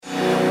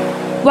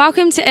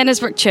Welcome to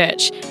Innisbrook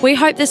Church. We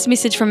hope this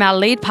message from our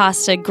lead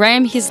pastor,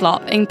 Graham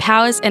Heslop,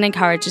 empowers and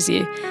encourages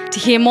you. To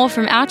hear more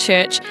from our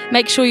church,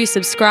 make sure you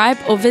subscribe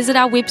or visit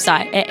our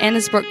website at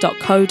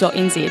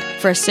annesbrook.co.nz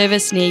for a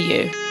service near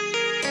you.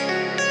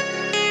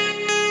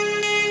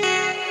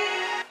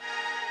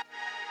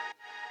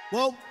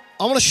 Well,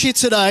 I want to share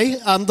today,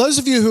 those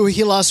of you who were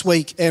here last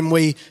week and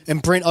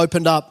Brent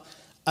opened up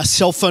a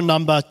cell phone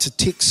number to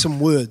text some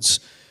words.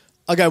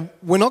 Okay,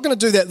 we're not going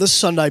to do that this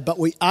Sunday, but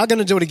we are going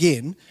to do it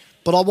again.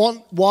 But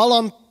while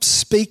I'm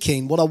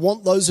speaking, what I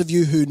want those of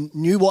you who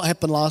knew what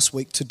happened last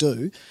week to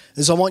do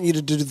is I want you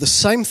to do the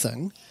same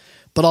thing,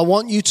 but I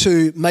want you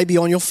to, maybe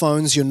on your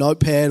phones, your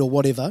notepad or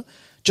whatever,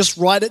 just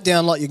write it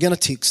down like you're going to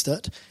text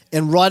it,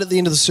 and right at the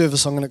end of the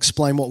service, I'm going to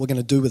explain what we're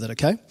going to do with it,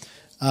 okay?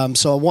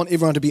 So I want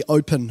everyone to be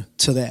open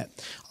to that.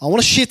 I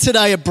want to share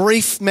today a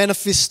brief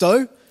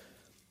manifesto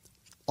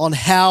on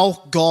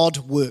how God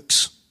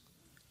works.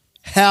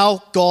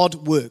 How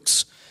God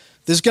works.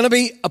 There's going to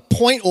be a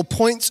point or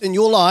points in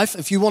your life,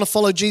 if you want to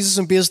follow Jesus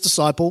and be his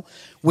disciple,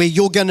 where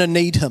you're going to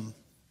need him.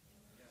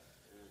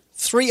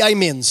 3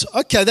 amens.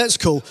 Okay, that's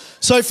cool.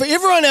 So for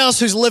everyone else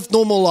who's lived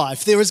normal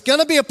life, there is going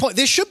to be a point.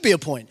 There should be a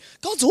point.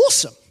 God's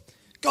awesome.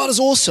 God is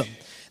awesome.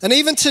 And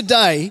even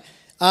today,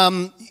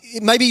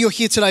 maybe you're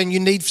here today and you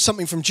need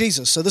something from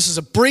Jesus. So this is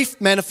a brief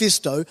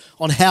manifesto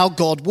on how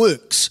God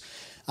works.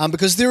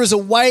 Because there is a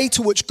way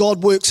to which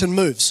God works and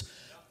moves.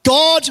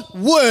 God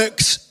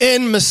works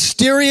in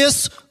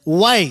mysterious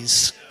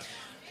ways.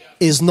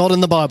 Is not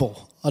in the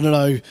Bible. I don't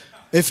know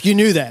if you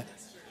knew that.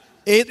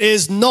 It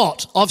is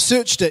not. I've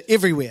searched it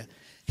everywhere.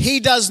 He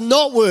does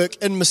not work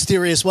in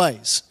mysterious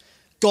ways.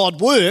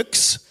 God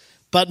works,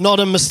 but not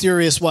in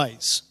mysterious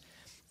ways.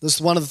 This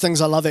is one of the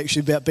things I love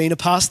actually about being a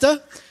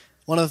pastor.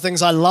 One of the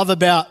things I love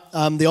about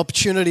the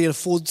opportunity it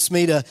affords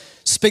me to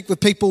speak with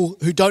people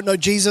who don't know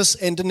Jesus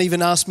and didn't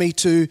even ask me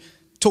to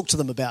talk to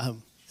them about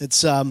him.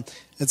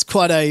 It's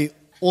quite a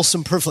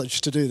awesome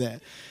privilege to do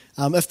that.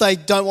 If they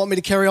don't want me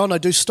to carry on, I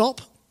do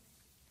stop.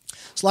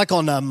 It's like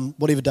on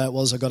whatever day it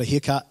was, I got a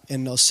haircut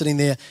and I was sitting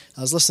there.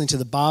 I was listening to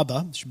the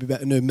barber, she should be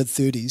about in her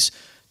mid-30s,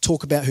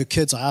 talk about her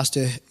kids. I asked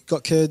her,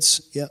 got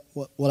kids? Yeah,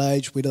 what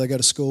age? Where do they go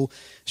to school?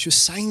 She was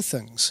saying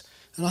things.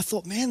 And I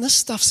thought, man, this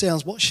stuff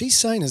sounds, what she's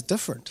saying is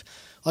different.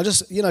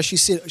 She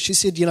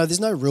said, there's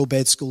no real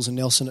bad schools in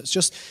Nelson. It's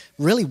just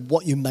really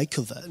what you make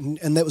of it.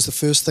 And that was the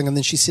first thing. And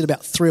then she said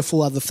about 3 or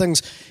 4 other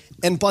things.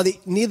 And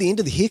near the end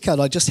of the haircut,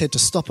 I just had to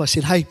stop. I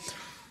said, hey,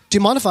 do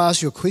you mind if I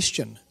ask you a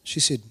question? She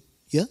said,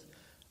 yeah.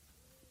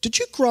 Did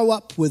you grow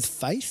up with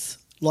faith?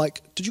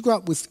 Did you grow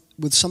up with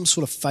some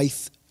sort of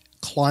faith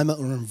climate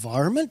or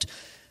environment?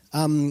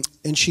 And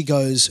she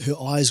goes, her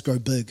eyes grow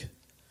big.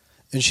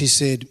 And she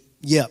said,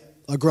 yeah,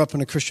 I grew up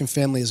in a Christian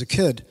family as a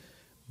kid,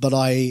 but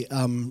I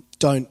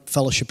don't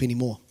fellowship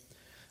anymore.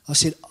 I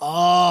said,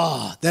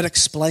 that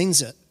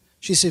explains it.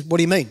 She said, what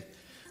do you mean?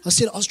 I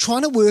said, I was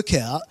trying to work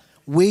out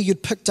where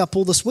you'd picked up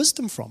all this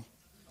wisdom from.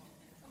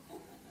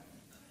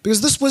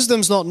 Because this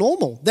wisdom's not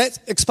normal. That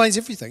explains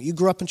everything. You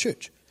grew up in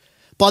church.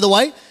 By the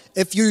way,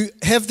 if you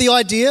have the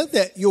idea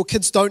that your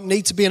kids don't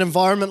need to be in an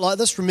environment like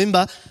this,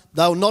 remember,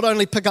 they'll not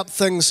only pick up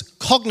things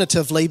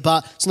cognitively,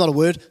 but it's not a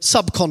word,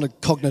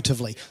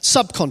 subcognitively,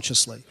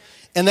 subconsciously.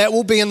 And that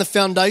will be in the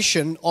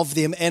foundation of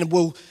them and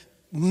will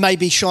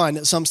maybe shine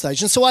at some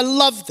stage. And so I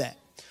love that.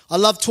 I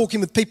love talking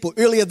with people.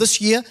 Earlier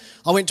this year,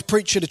 I went to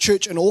preach at a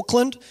church in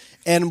Auckland.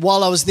 And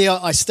while I was there,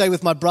 I stayed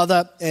with my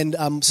brother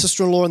and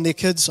sister-in-law and their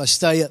kids. I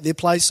stay at their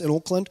place in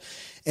Auckland.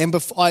 And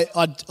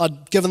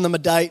I'd given them a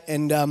date.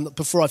 And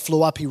before I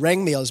flew up, he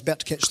rang me. I was about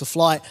to catch the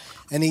flight.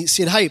 And he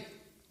said, hey,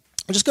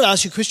 I just got to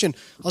ask you a question.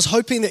 I was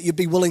hoping that you'd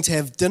be willing to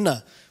have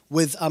dinner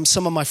with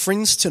some of my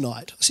friends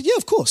tonight. I said, yeah,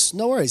 of course,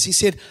 no worries. He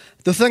said,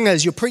 the thing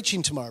is, you're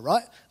preaching tomorrow,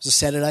 right? It was a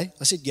Saturday.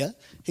 I said, yeah.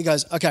 He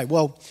goes, okay,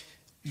 well,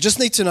 you just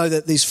need to know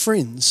that these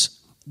friends,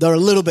 they're a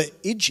little bit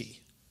edgy.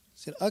 I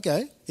said,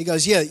 okay. He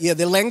goes, yeah,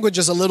 their language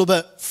is a little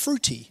bit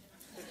fruity.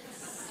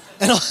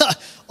 And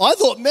I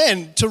thought,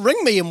 man, to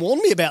ring me and warn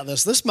me about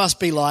this must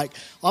be like,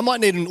 I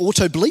might need an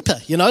auto bleeper,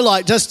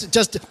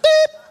 just beep,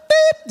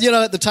 beep,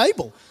 at the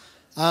table.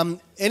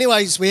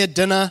 Anyways, we had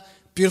dinner,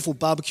 beautiful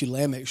barbecue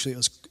lamb, actually. It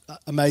was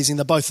amazing.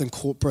 They're both in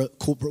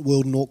corporate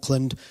world in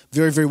Auckland,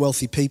 very, very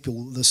wealthy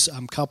people, this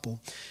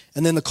couple.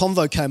 And then the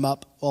convo came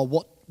up,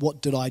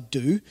 what did I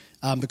do?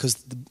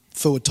 Because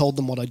Phil had told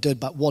them what I did,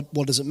 but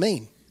what does it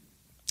mean?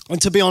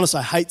 And to be honest,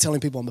 I hate telling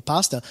people I'm a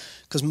pastor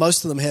because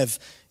most of them have,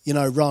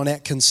 Rowan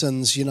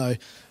Atkinson's,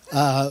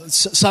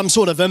 some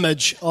sort of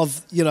image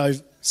of,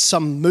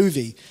 some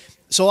movie.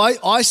 So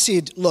I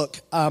said, look,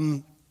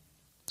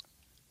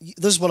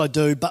 this is what I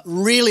do, but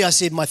really I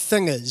said my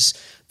thing is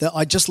that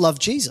I just love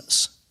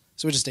Jesus.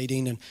 So we're just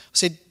eating and I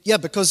said, yeah,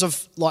 because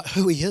of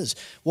who he is,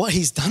 what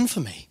he's done for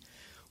me,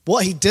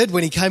 what he did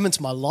when he came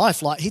into my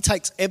life. He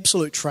takes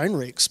absolute train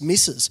wrecks,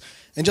 messes,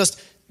 and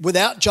just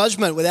without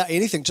judgment, without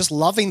anything, just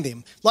loving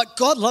them.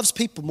 God loves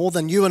people more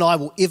than you and I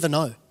will ever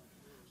know.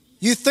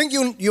 You think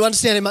you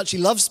understand how much he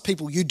loves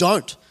people, you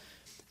don't.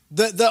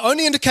 The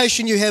only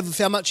indication you have of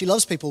how much he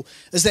loves people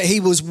is that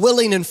he was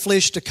willing in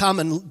flesh to come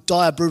and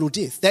die a brutal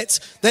death.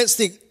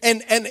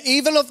 And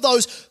even of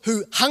those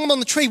who hung him on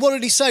the tree, what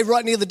did he say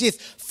right near the death?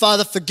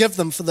 Father, forgive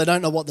them, for they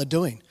don't know what they're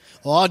doing.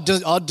 Well,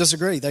 I'd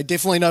disagree. They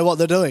definitely know what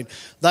they're doing.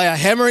 They are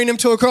hammering him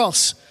to a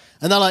cross.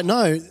 And they're like,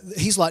 no.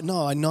 He's like,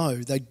 no, I know.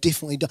 They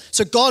definitely do.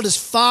 So God is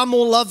far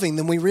more loving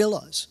than we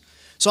realize.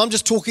 So I'm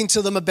just talking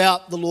to them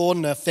about the Lord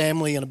and our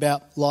family and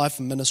about life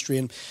and ministry.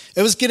 And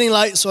it was getting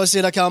late, so I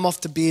said, okay, I'm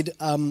off to bed,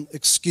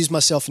 excused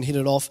myself and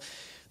headed off.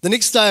 The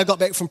next day I got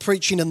back from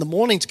preaching in the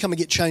morning to come and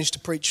get changed to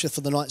preach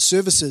for the night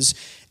services.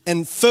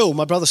 And Phil,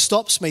 my brother,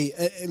 stops me.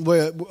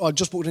 I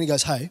just walked in and he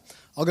goes, hey,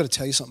 I've got to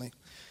tell you something.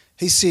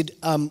 He said,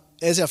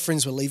 as our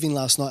friends were leaving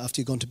last night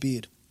after you'd gone to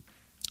bed,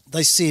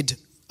 they said,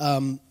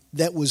 they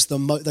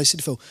said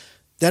to Phil,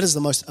 that is the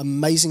most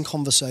amazing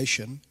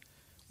conversation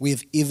we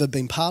have ever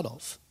been part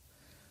of.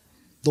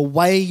 The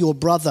way your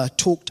brother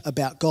talked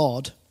about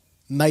God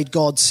made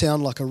God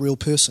sound like a real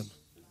person.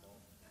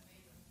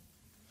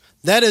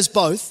 That is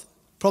both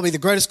probably the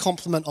greatest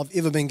compliment I've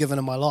ever been given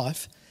in my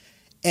life,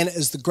 and it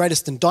is the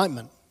greatest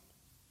indictment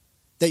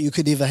that you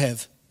could ever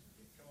have,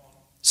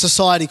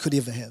 society could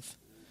ever have.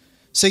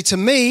 See, to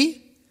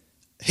me,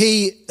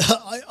 if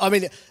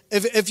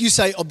you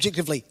say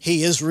objectively,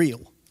 he is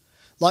real.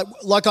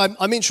 Like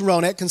I mentioned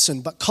Rowan Atkinson,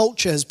 but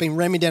culture has been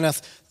ramming down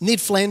Ned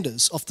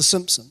Flanders off The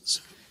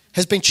Simpsons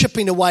has been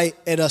chipping away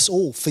at us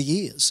all for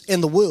years,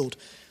 and the world,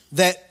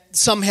 that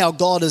somehow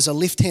God is a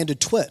left-handed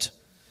twit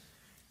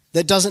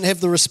that doesn't have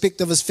the respect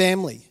of his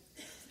family,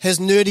 has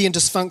nerdy and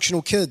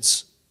dysfunctional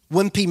kids,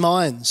 wimpy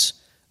minds,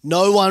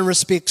 no one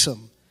respects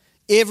him,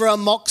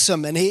 everyone mocks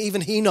him, and even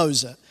he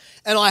knows it.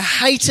 And I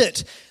hate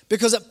it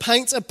because it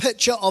paints a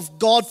picture of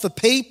God for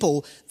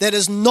people that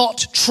is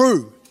not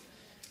true.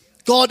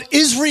 God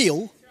is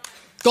real,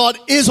 God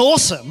is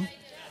awesome,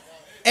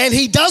 and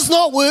he does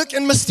not work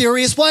in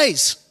mysterious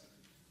ways.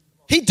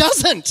 He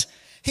doesn't.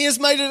 He has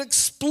made it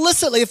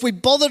explicitly. If we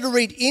bother to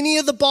read any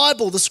of the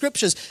Bible, the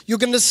scriptures, you're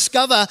going to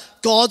discover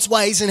God's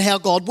ways and how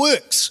God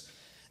works.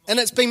 And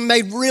it's been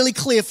made really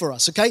clear for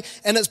us, okay?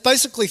 And it's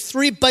basically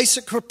 3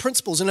 basic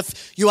principles. And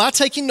if you are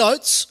taking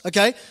notes,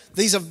 okay,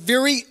 these are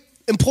very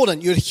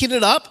important. You'd head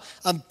it up,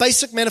 a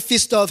basic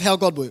manifesto of how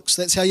God works.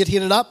 That's how you'd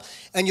head it up.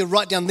 And you'd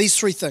write down these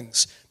 3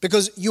 things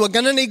because you are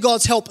going to need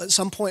God's help at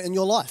some point in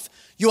your life.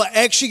 You are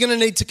actually going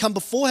to need to come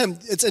before him.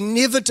 It's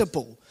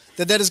inevitable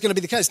that is going to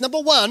be the case. Number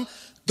 1,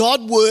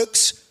 God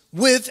works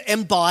with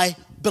and by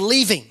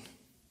believing.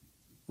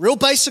 Real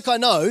basic, I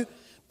know,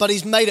 but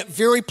he's made it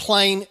very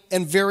plain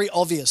and very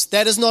obvious.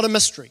 That is not a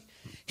mystery.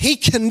 He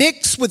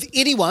connects with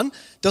anyone,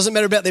 doesn't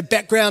matter about their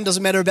background,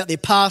 doesn't matter about their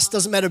past,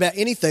 doesn't matter about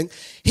anything.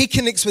 He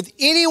connects with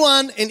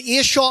anyone in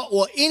earshot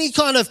or any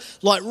kind of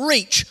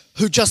reach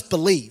who just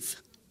believe.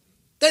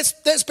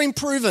 That's been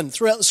proven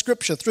throughout the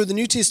scripture, through the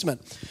New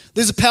Testament.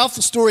 There's a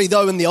powerful story,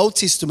 though, in the Old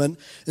Testament,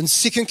 in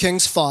 2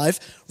 Kings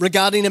 5,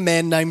 regarding a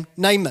man named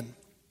Naaman.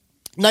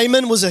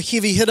 Naaman was a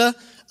heavy hitter,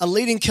 a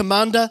leading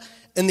commander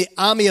in the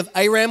army of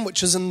Aram,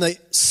 which is in the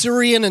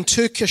Syrian and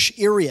Turkish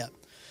area.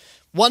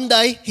 One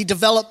day, he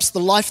develops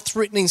the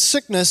life-threatening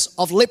sickness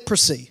of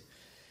leprosy.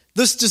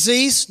 This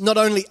disease not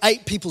only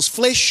ate people's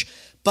flesh,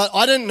 but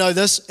I didn't know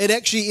this, it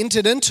actually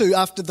entered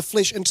after the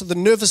flesh, into the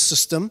nervous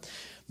system,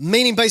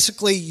 meaning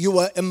basically you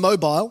were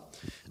immobile.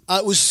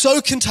 It was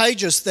so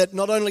contagious that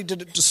not only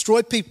did it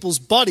destroy people's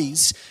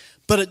bodies,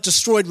 but it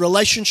destroyed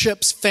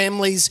relationships,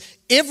 families,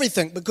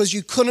 everything, because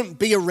you couldn't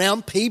be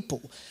around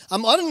people. I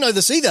didn't know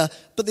this either,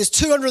 but there's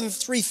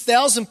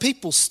 203,000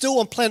 people still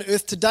on planet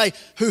Earth today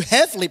who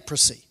have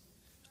leprosy.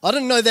 I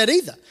didn't know that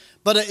either,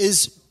 but it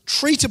is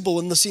treatable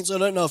in the sense, I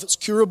don't know if it's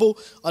curable,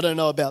 I don't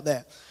know about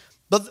that.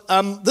 But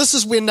this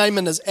is where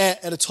Naaman is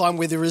at a time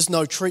where there is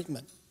no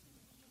treatment.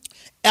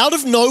 Out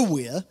of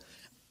nowhere,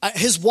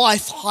 his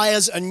wife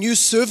hires a new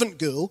servant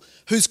girl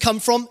who's come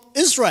from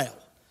Israel,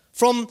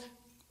 from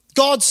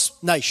God's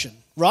nation,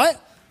 right?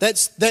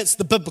 That's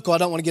the biblical. I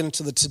don't want to get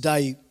into the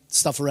today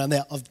stuff around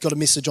that. I've got a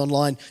message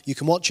online. You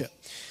can watch it.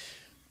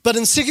 But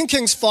in 2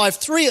 Kings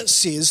 5:3, it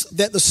says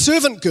that the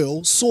servant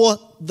girl saw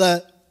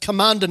the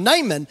commander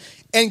Naaman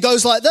and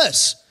goes like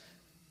this: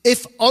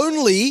 if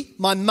only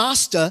my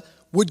master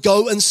would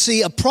go and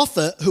see a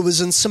prophet who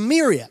was in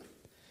Samaria.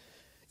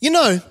 You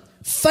know,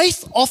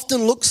 faith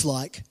often looks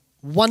like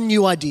one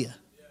new idea.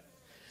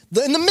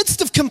 In the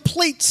midst of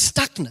complete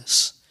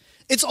stuckness,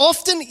 it's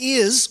often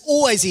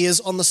always is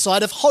on the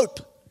side of hope.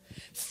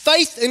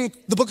 Faith in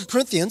the book of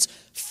Corinthians,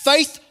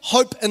 faith,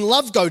 hope, and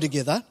love go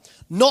together,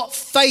 not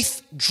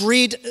faith,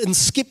 dread, and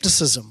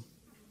skepticism.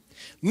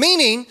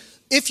 Meaning,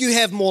 if you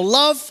have more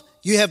love,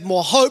 you have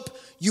more hope,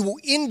 you will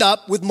end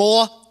up with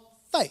more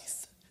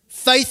faith.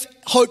 Faith,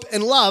 hope,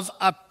 and love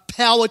are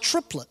power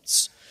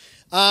triplets.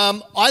 I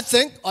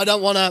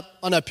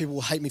know people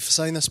will hate me for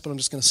saying this, but I'm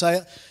just going to say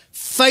it.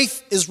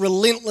 Faith is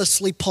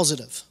relentlessly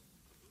positive.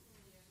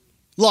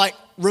 Like,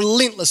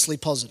 relentlessly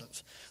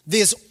positive.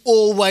 There's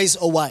always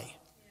a way.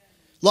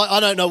 Like, I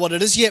don't know what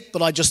it is yet,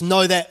 but I just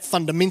know that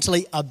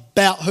fundamentally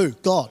about who?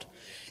 God.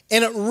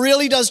 And it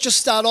really does just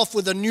start off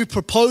with a new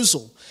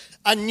proposal.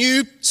 A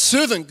new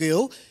servant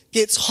girl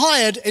gets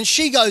hired and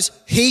she goes,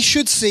 he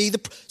should see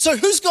so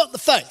who's got the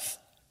faith?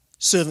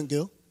 Servant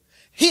girl.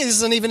 He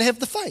doesn't even have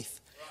the faith.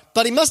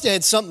 But he must have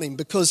had something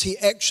because he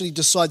actually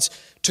decides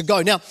to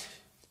go. Now,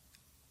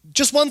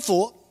 just one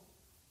thought,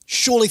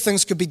 surely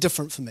things could be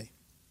different for me.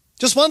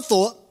 Just one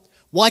thought,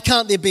 why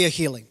can't there be a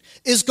healing?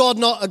 Is God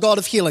not a God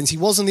of healings? He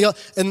was in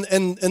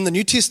the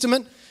New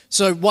Testament,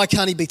 so why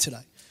can't he be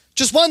today?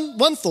 Just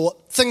one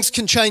thought, things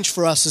can change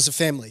for us as a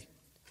family.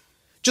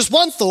 Just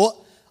one thought,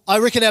 I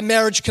reckon our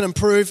marriage can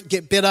improve,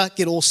 get better,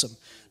 get awesome.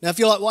 Now, if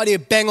you're like, why do you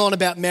bang on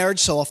about marriage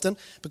so often?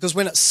 Because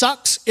when it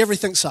sucks,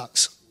 everything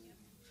sucks.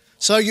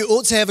 So you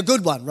ought to have a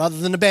good one rather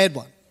than a bad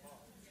one.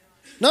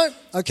 No?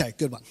 Okay,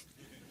 good one.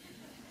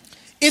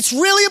 It's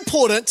really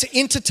important to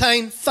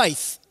entertain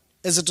faith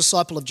as a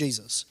disciple of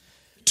Jesus.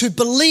 To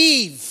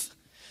believe.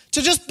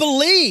 To just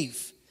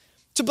believe.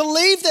 To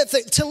believe that,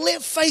 to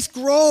let faith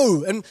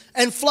grow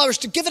and flourish,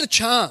 to give it a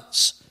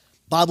chance.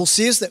 Bible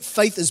says that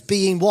faith is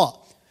being what?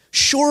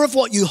 Sure of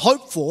what you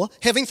hope for,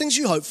 having things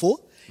you hope for,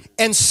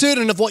 and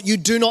certain of what you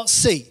do not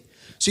see.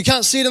 So you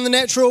can't see it in the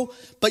natural,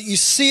 but you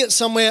see it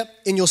somewhere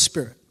in your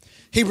spirit.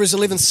 Hebrews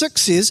 11:6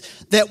 says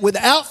that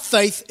without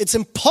faith, it's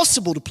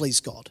impossible to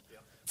please God.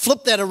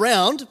 Flip that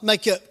around,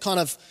 make it kind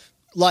of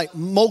like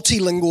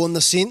multilingual in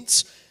the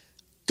sense,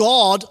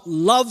 God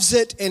loves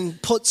it and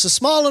puts a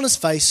smile on his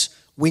face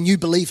when you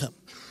believe him.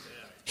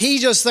 He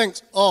just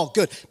thinks, oh,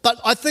 good. But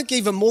I think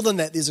even more than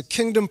that, there's a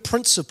kingdom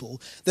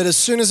principle that as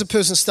soon as a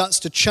person starts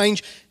to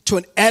change to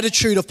an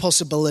attitude of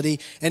possibility,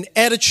 an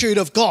attitude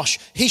of, gosh,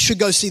 he should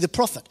go see the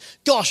prophet.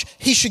 Gosh,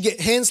 he should get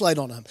hands laid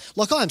on him.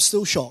 Like, I am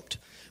still shocked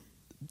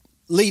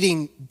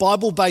leading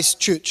Bible-based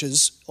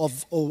churches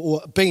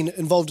or being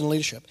involved in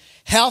leadership,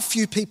 how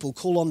few people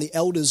call on the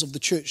elders of the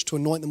church to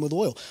anoint them with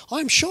oil. I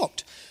am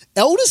shocked.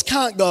 Elders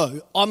can't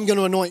go, I'm going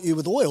to anoint you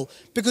with oil,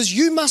 because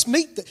you must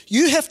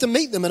you have to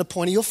meet them at a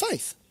point of your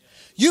faith.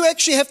 You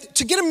actually have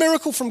to get a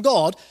miracle from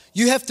God,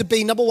 you have to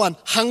be, number one,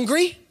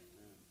 hungry.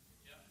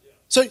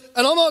 So,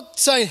 and I'm not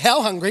saying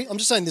how hungry, I'm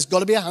just saying there's got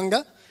to be a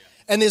hunger,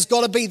 and there's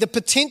got to be the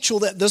potential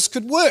that this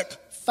could work,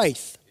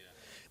 faith.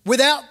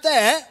 Without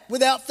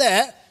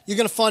that, you're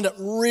going to find it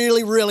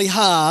really, really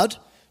hard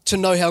to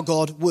know how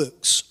God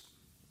works.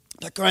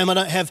 But Graham, I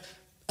don't have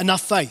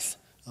enough faith.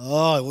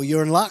 Oh, well,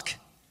 you're in luck.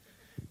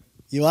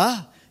 You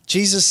are.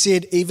 Jesus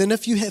said, even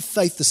if you have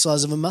faith the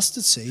size of a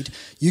mustard seed,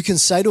 you can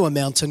say to a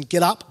mountain,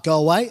 get up, go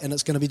away, and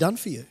it's going to be done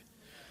for you.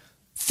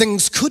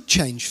 Things could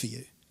change for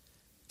you.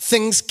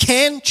 Things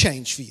can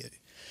change for you.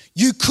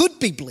 You could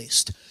be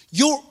blessed.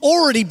 You're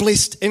already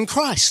blessed in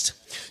Christ.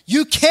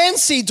 You can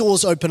see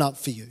doors open up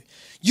for you.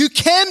 You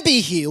can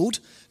be healed.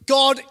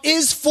 God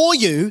is for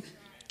you.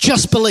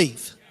 Just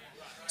believe.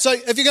 So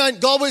if you're going,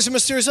 God works in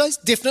mysterious ways,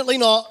 definitely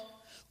not.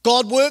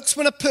 God works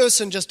when a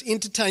person just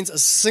entertains a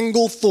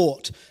single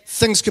thought.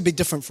 Things could be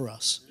different for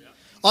us.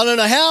 I don't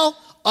know how,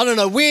 I don't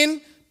know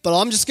when, but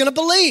I'm just going to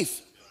believe.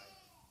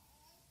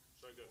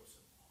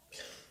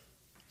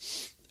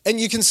 And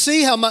you can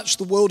see how much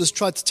the world has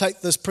tried to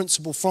take this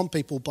principle from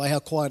people by how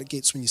quiet it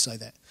gets when you say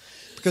that.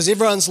 Because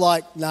everyone's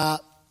like, nah,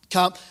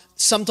 can't.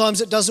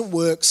 Sometimes it doesn't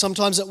work,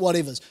 sometimes it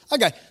whatever's.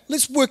 Okay,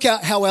 let's work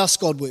out how else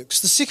God works.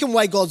 The second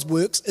way God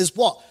works is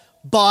what?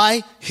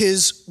 By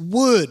his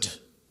word.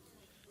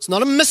 It's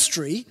not a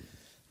mystery.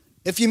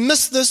 If you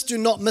miss this, do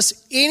not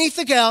miss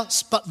anything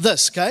else but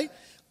this, okay?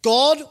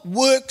 God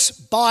works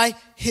by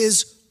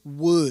his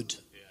word.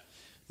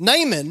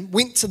 Naaman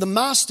went to the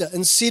master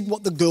and said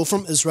what the girl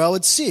from Israel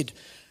had said.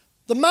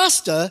 The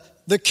master,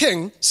 the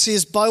king,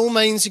 says, by all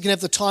means, you can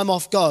have the time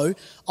off, go.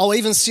 I'll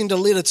even send a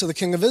letter to the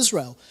king of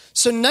Israel.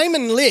 So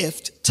Naaman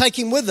left,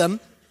 taking with him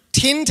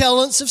 10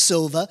 talents of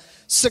silver,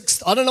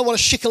 I don't know what a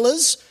shekel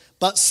is,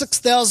 but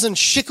 6,000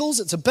 shekels,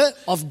 it's a bit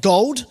of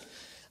gold,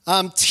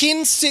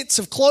 10 sets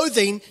of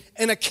clothing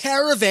in a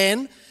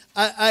caravan,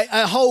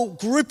 a whole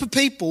group of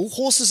people,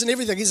 horses and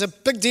everything. He's a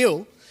big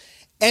deal.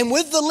 And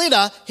with the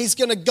letter, he's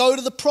going to go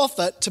to the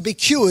prophet to be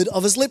cured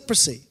of his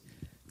leprosy.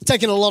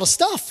 Taking a lot of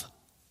stuff.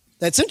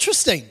 That's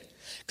interesting.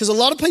 Because a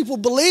lot of people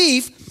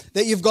believe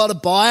that you've got to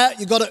buy it,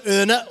 you've got to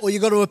earn it, or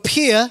you've got to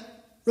appear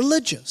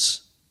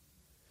religious.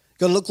 You've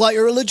got to look like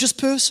you're a religious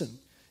person.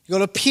 You've got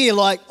to appear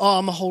like, oh,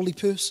 I'm a holy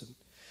person.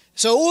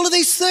 So all of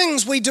these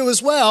things we do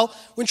as well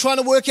when trying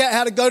to work out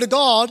how to go to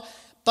God.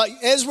 But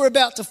as we're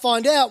about to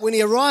find out, when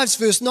he arrives,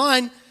 verse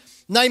 9,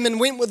 Naaman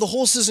went with the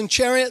horses and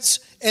chariots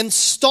and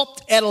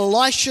stopped at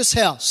Elisha's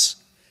house.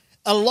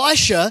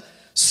 Elisha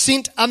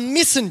sent a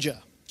messenger.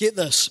 Get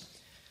this.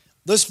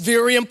 This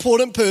very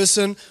important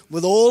person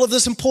with all of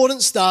this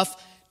important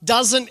stuff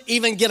doesn't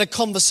even get a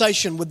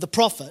conversation with the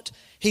prophet.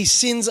 He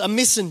sends a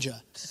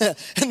messenger.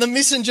 And the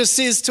messenger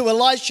says to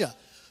Elisha,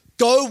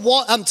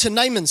 to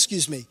Naaman,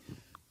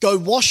 go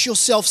wash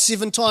yourself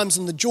 7 times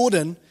in the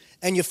Jordan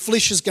and your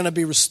flesh is going to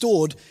be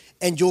restored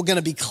and you're going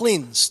to be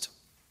cleansed.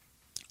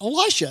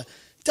 Elisha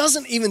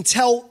doesn't even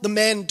tell the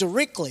man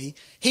directly.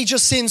 He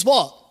just sends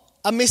what?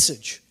 A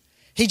message.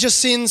 He just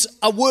sends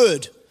a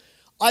word.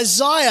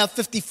 Isaiah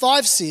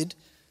 55 said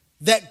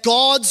that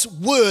God's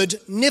word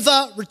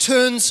never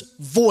returns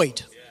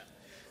void.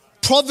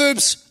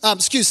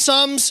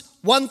 Psalms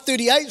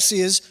 138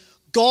 says,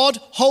 God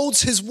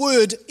holds his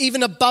word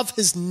even above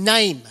his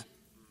name.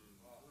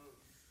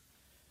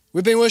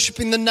 We've been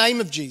worshiping the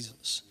name of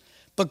Jesus,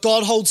 but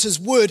God holds his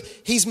word.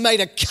 He's made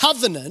a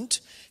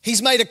covenant.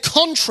 He's made a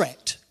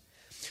contract.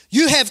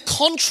 You have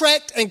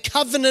contract and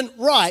covenant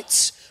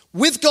rights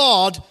with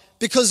God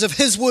because of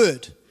his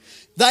word.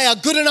 They are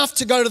good enough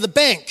to go to the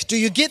bank. Do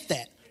you get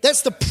that?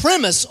 That's the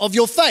premise of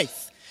your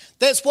faith.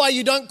 That's why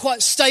you don't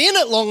quite stay in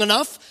it long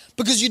enough,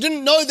 because you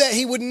didn't know that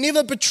he would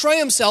never betray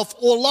himself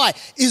or lie.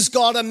 Is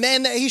God a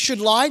man that he should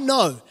lie?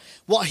 No.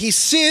 What he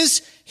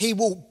says, he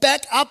will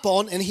back up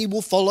on and he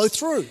will follow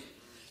through.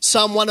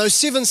 Psalm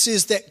 107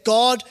 says that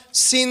God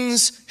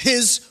sends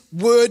his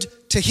word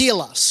to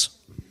heal us.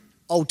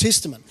 Old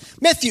Testament.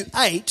 Matthew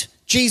 8,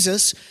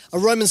 Jesus, a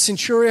Roman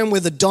centurion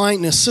with a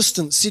dying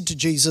assistant, said to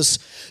Jesus,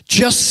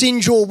 just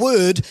send your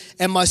word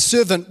and my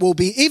servant will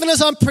be, even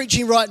as I'm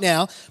preaching right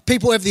now,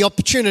 people have the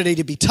opportunity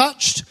to be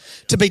touched,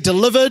 to be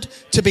delivered,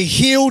 to be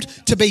healed,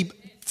 to be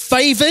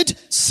favored.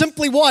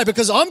 Simply why?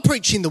 Because I'm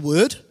preaching the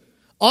word,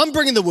 I'm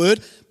bringing the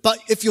word, but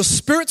if your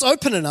spirit's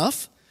open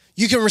enough,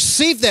 you can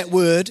receive that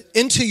word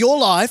into your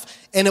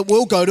life and it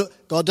will go to,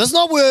 God does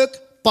not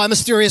work by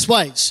mysterious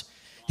ways.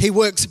 He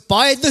works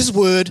by this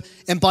word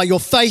and by your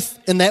faith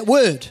in that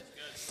word.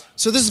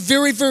 So this is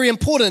very, very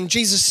important.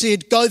 Jesus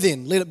said, go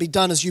then, let it be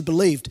done as you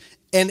believed.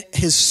 And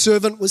his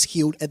servant was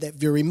healed at that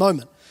very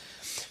moment.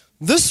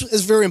 This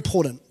is very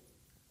important.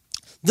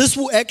 This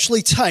will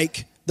actually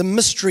take the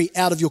mystery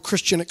out of your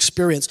Christian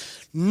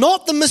experience,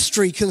 not the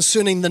mystery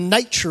concerning the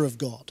nature of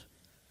God.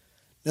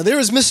 Now, there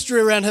is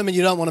mystery around him and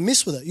you don't want to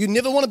mess with it. You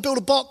never want to build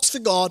a box for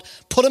God,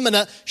 put him in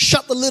it,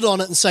 shut the lid on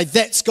it and say,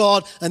 that's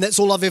God and that's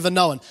all I've ever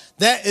known.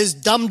 That is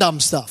dumb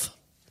stuff.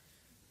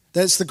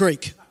 That's the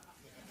Greek.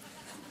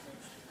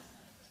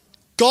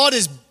 God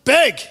is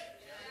big.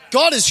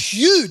 God is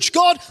huge.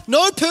 God,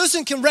 no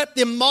person can wrap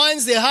their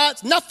minds, their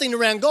hearts, nothing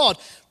around God,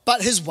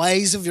 but his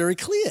ways are very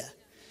clear.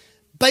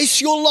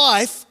 Base your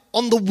life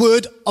on the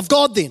word of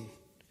God then.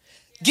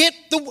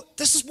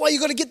 This is why you've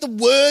got to get the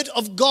word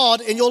of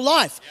God in your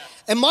life.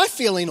 And my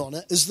feeling on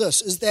it is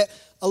this, is that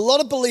a lot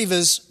of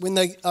believers, when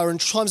they are in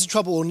times of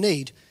trouble or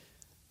need,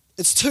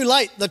 it's too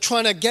late. They're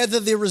trying to gather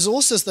their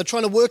resources. They're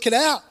trying to work it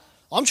out.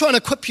 I'm trying to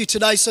equip you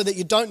today so that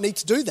you don't need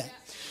to do that.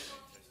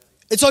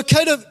 It's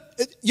okay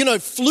to,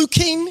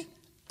 fluking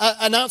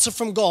an answer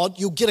from God.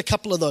 You'll get a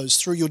couple of those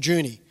through your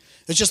journey.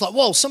 It's just like,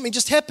 whoa, something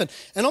just happened.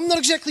 And I'm not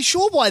exactly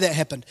sure why that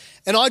happened.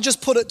 And I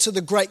just put it to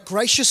the great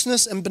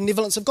graciousness and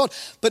benevolence of God.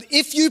 But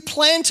if you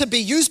plan to be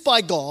used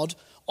by God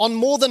on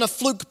more than a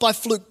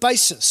fluke-by-fluke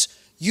basis,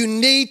 you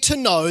need to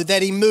know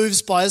that he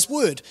moves by his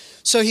word.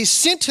 So he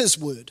sent his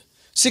word.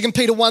 2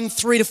 Peter 1,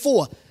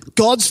 3-4.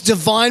 God's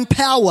divine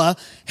power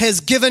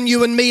has given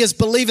you and me as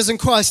believers in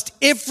Christ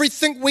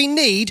everything we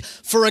need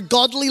for a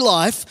godly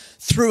life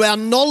through our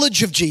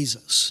knowledge of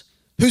Jesus,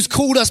 who's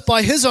called us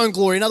by his own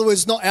glory. In other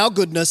words, not our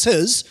goodness,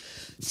 his.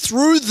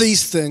 Through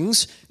these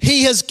things,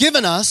 he has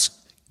given us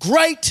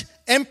great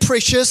and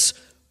precious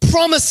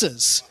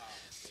promises.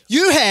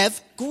 You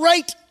have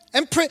great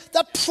and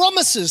they're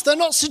promises. They're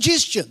not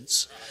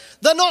suggestions.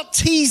 They're not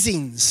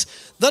teasings.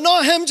 They're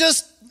not him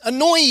just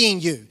annoying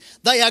you.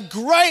 They are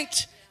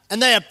great and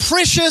they are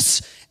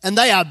precious and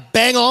they are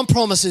bang on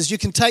promises. You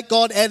can take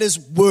God at his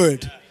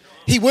word.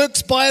 He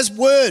works by his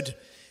word.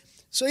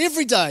 So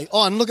every day,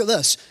 and look at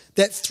this,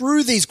 that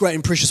through these great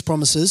and precious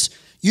promises,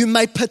 you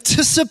may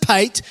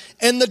participate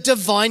in the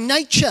divine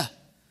nature.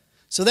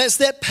 So that's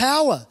that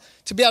power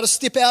to be able to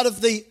step out of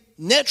the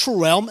natural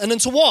realm and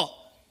into what?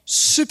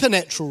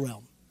 Supernatural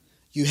realm.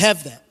 You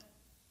have that.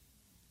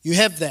 You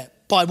have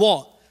that. By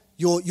what?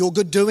 Your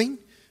good doing?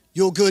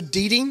 Your good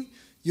deeding?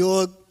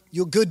 Your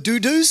good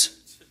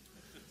doo-doos?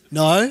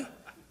 No.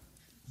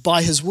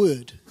 By his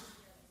word.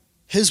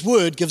 His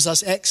word gives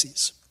us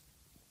access.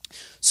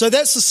 So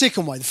that's the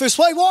second way. The first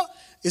way, what?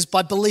 Is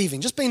by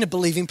believing. Just being a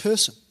believing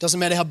person. Doesn't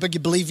matter how big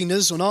your believing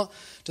is or not.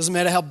 Doesn't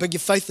matter how big your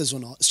faith is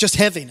or not. It's just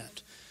having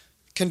it.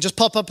 Can just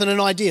pop up in an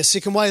idea.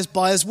 Second way is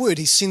by his word.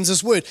 He sends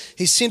his word.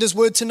 He sent his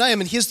word to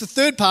Nahum. And here's the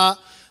third part.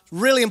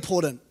 Really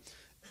important.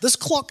 This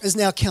clock is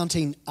now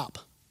counting up.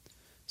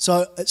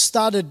 So it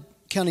started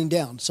counting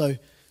down. So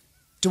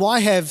do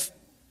I have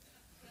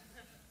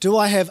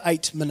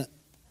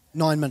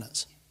 9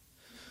 minutes?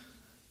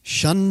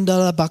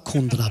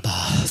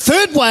 Shandalabakundraba.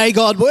 Third way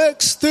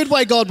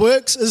God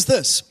works is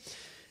this.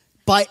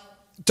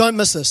 Don't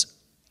miss this,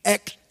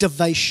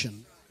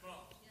 activation.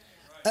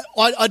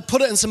 I'd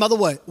put it in some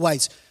other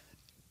ways.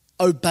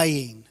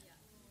 Obeying.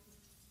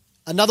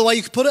 Another way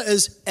you could put it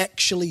is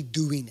actually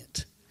doing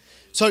it.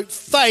 So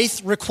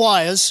faith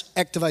requires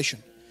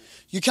activation.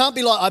 You can't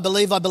be like, I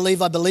believe. I'm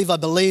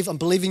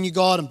believing you,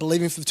 God. I'm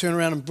believing for the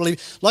turnaround. I'm believing.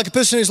 Like a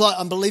person who's like,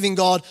 I'm believing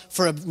God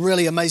for a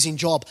really amazing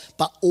job,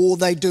 but all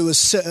they do is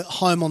sit at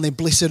home on their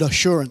blessed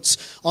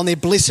assurance, on their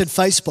blessed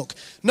Facebook.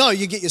 No,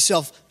 you get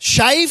yourself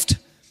shaved.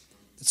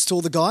 It's to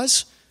all the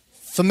guys.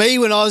 For me,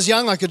 when I was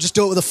young, I could just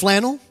do it with a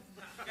flannel.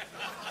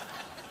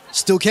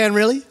 Still can,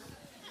 really?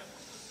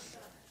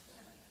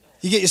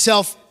 You get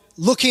yourself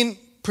looking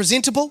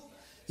presentable.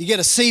 You get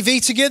a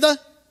CV together.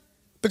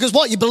 Because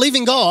what? You believe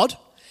in God,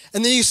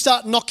 and then you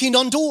start knocking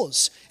on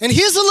doors. And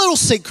here's a little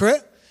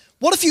secret.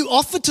 What if you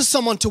offered to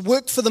someone to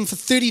work for them for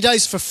 30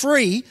 days for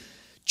free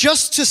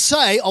just to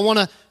say, I want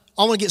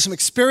to get some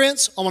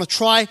experience, I want to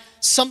try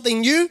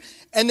something new,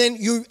 and then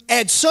you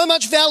add so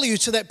much value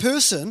to that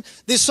person,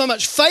 there's so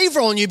much favor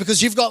on you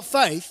because you've got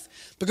faith,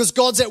 because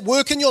God's at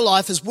work in your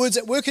life, His word's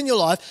at work in your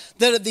life,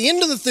 that at the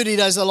end of the 30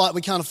 days they're like,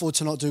 we can't afford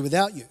to not do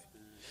without you.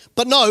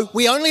 But no,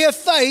 we only have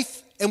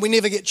faith and we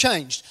never get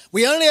changed.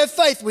 We only have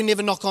faith, we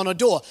never knock on a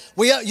door.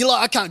 You're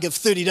like, I can't give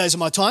 30 days of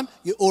my time.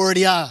 You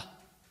already are.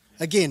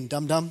 Again,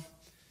 dum-dum.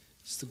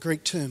 It's the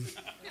Greek term.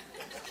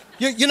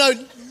 You know,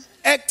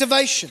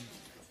 activation.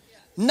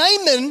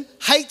 Naaman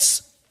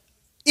hates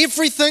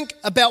everything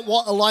about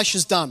what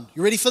Elisha's done.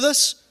 You ready for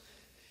this?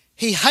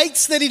 He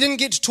hates that he didn't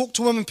get to talk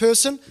to him in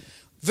person.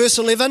 Verse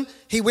 11,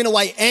 he went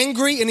away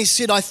angry and he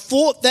said, I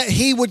thought that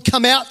he would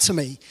come out to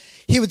me.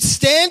 He would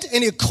stand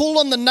and he'd call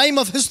on the name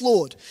of his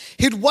Lord.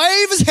 He'd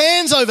wave his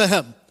hands over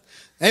him.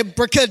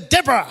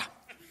 Abracadabra.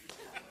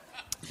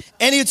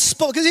 And he'd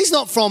spot, because he's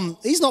not from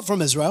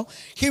Israel,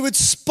 he would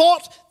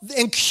spot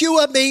and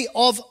cure me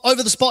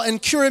over the spot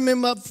and cure me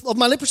of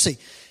my leprosy.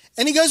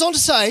 And he goes on to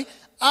say,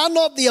 are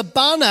not the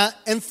Abana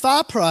and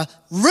Pharpar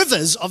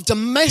rivers of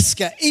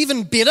Damascus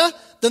even better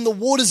than the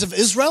waters of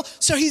Israel?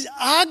 So he's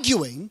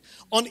arguing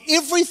on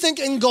everything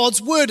in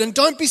God's word. And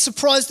don't be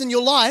surprised in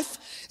your life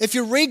if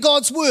you read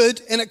God's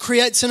word and it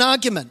creates an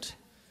argument.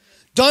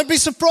 Don't be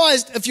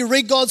surprised if you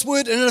read God's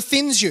word and it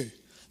offends you.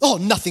 Oh,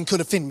 nothing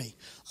could offend me.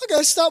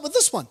 Okay, start with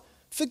this one.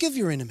 Forgive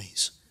your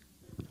enemies.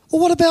 Or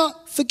what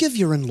about forgive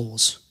your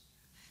in-laws?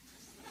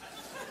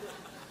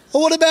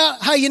 Or what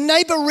about, hey, your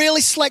neighbour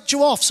really slacked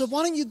you off, so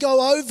why don't you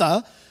go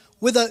over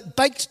with a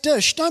baked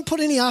dish? Don't put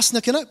any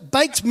arsenic in it.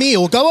 Baked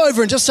meal. Go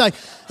over and just say,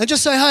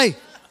 hey,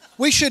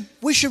 we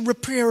should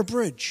repair a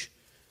bridge.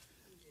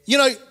 You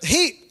know,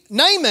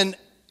 Naaman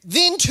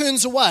then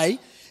turns away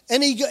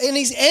and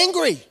he's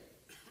angry.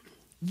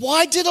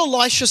 Why did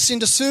Elisha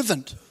send a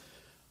servant?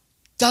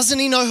 Doesn't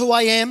he know who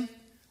I am?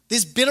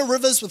 There's better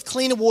rivers with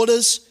cleaner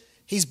waters.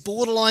 He's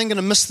borderline going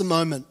to miss the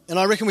moment. And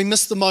I reckon we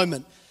missed the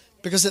moment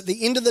because at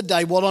the end of the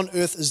day, what on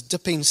earth is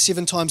dipping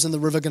 7 times in the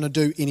river going to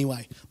do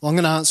anyway? Well, I'm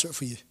going to answer it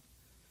for you.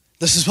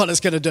 This is what it's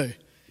going to do.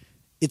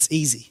 It's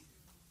easy.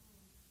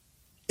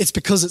 It's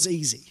because it's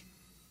easy.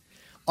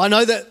 I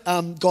know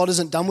that God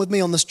isn't done with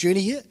me on this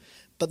journey yet,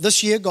 but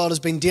this year God has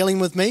been dealing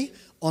with me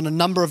on a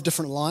number of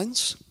different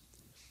lines.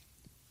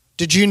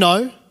 Did you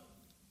know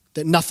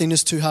that nothing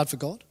is too hard for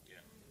God?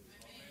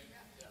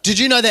 Did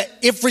you know that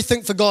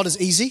everything for God is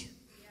easy?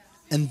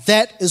 And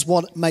that is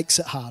what makes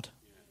it hard.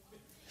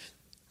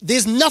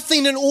 There's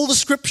nothing in all the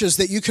scriptures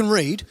that you can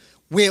read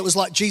where it was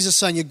like Jesus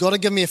saying, you've got to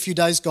give me a few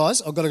days,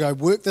 guys. I've got to go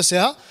work this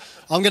out.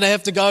 I'm going to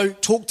have to go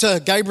talk to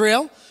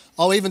Gabriel.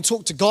 I'll even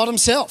talk to God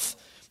himself.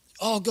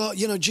 Oh, God,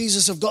 you know,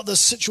 Jesus, I've got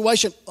this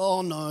situation.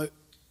 Oh,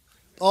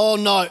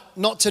 no,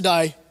 not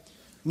today.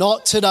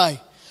 Not today.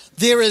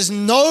 There is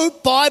no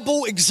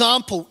Bible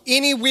example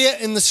anywhere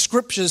in the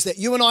scriptures that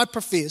you and I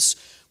profess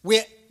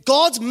where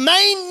God's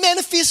main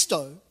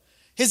manifesto,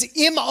 his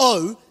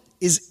MO,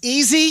 is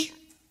easy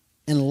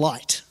and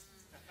light.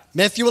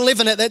 Matthew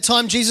 11, at that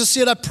time, Jesus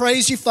said, I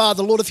praise you,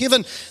 Father, Lord of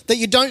heaven, that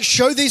you don't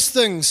show these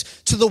things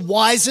to the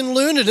wise and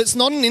learned. It's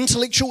not an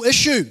intellectual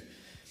issue.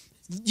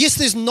 Yes,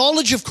 there's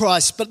knowledge of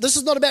Christ, but this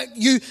is not about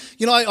you.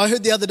 You know, I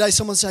heard the other day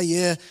someone say,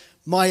 yeah,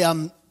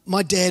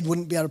 my dad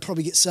wouldn't be able to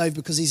probably get saved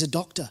because he's a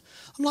doctor.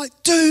 I'm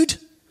like, dude,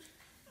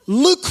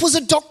 Luke was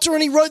a doctor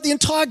and he wrote the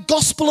entire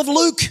Gospel of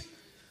Luke.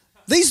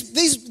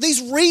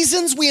 These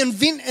reasons we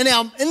invent in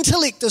our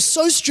intellect are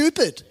so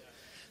stupid.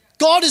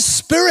 God is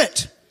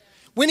spirit.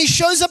 When he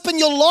shows up in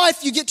your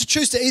life, you get to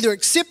choose to either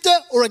accept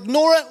it or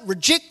ignore it,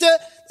 reject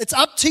it. It's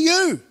up to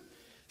you.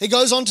 He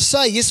goes on to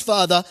say, yes,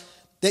 Father,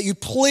 that you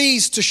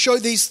please to show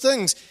these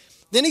things.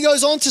 Then he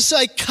goes on to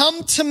say,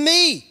 come to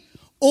me,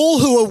 all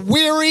who are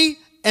weary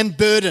and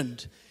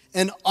burdened,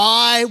 and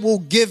I will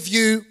give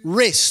you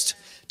rest.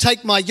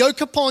 Take my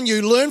yoke upon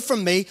you, learn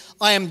from me.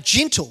 I am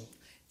gentle.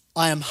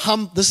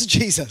 This is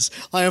Jesus.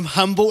 I am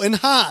humble in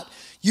heart.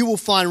 You will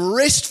find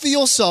rest for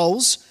your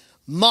souls.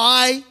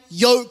 My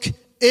yoke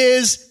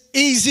is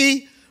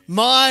easy.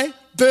 My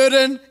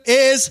burden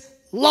is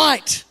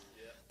light.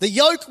 The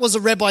yoke was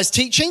a rabbi's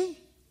teaching,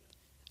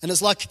 and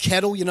it's like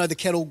cattle. You know, the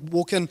cattle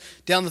walking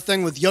down the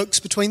thing with yokes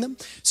between them.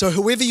 So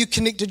whoever you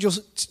connected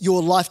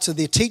your life to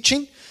their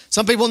teaching,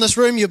 some people in this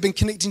room, you've been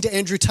connecting to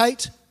Andrew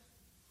Tate.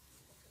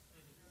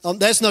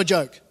 That's no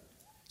joke.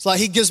 It's like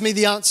he gives me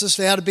the answers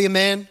for how to be a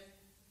man.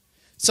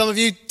 Some of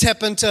you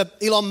tap into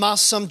Elon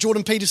Musk, some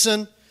Jordan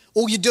Peterson.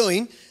 All you're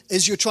doing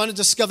is you're trying to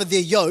discover their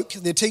yoke,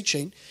 their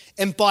teaching,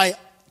 and by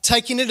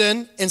taking it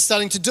in and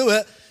starting to do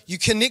it, you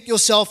connect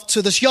yourself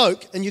to this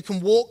yoke and you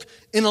can walk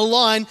in a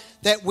line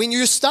that when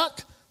you're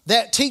stuck,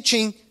 that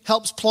teaching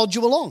helps plod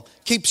you along,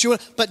 keeps you.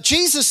 But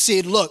Jesus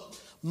said, look,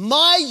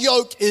 my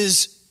yoke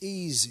is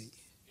easy.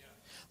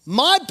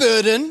 My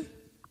burden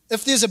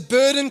If there's a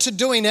burden to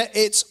doing it,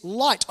 it's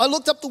light. I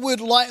looked up the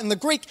word light in the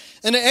Greek,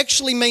 and it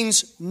actually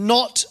means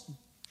not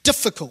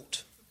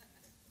difficult.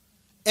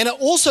 And it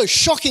also,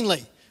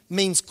 shockingly,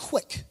 means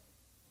quick.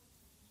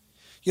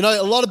 You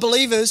know, a lot of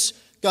believers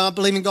go, I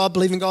believe in God,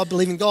 believe in God,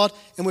 believe in God,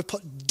 and we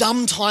put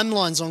dumb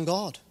timelines on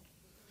God.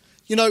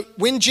 You know,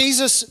 when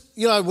Jesus,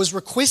 was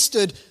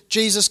requested,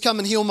 Jesus, come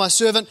and heal my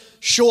servant,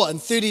 sure, in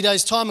 30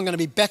 days' time I'm going to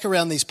be back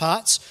around these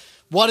parts.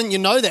 Why didn't you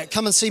know that?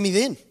 Come and see me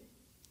then.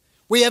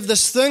 We have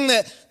this thing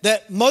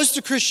that most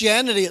of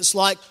Christianity, it's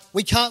like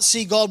we can't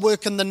see God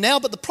work in the now,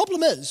 but the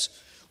problem is,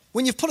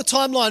 when you've put a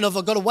timeline of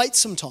I've got to wait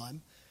some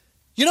time,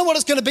 you know what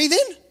it's going to be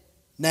then?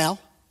 Now.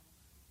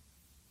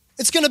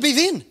 It's going to be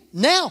then,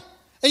 now.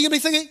 And you're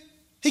going to be thinking,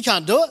 he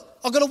can't do it,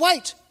 I've got to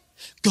wait.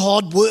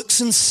 God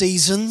works in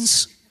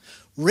seasons.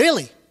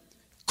 Really?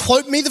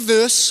 Quote me the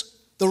verse,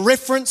 the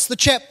reference, the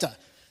chapter.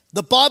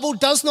 The Bible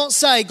does not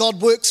say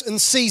God works in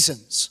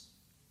seasons.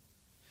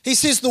 He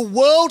says the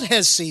world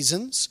has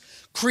seasons,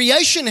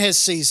 creation has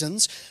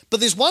seasons, but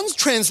there's one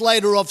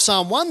translator of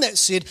Psalm 1 that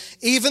said,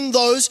 even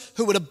those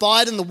who would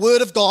abide in the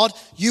word of God,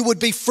 you would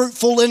be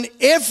fruitful in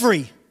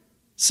every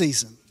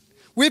season.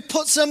 We've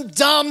put some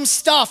dumb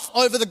stuff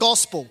over the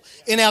gospel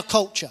in our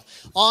culture.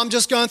 I'm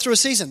just going through a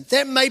season.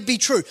 That may be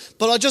true,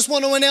 but I just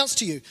want to announce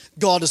to you,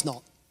 God is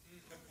not.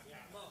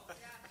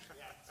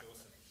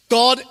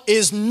 God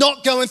is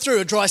not going through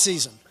a dry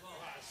season.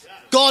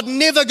 God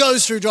never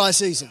goes through dry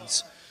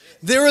seasons.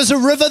 There is a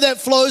river that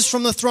flows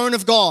from the throne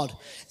of God,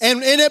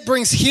 and in it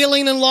brings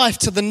healing and life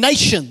to the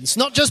nations,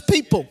 not just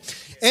people.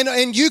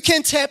 And you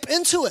can tap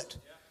into it.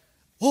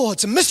 Oh,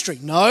 it's a mystery.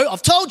 No,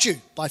 I've told you,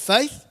 by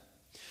faith,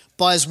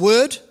 by his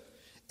word,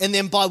 and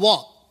then by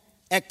what?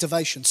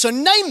 Activation. So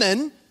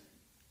Naaman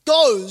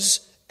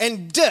goes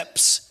and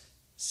dips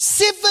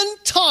 7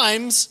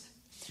 times.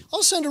 I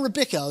was saying to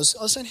Rebecca, I was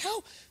saying,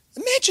 how?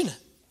 Imagine it.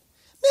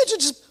 Imagine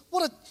just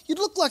you'd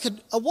look like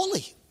a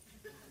Wally.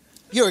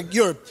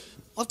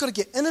 I've got to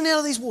get in and out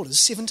of these waters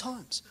 7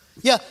 times.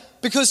 Yeah,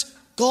 because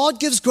God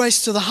gives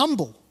grace to the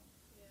humble,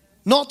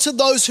 not to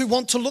those who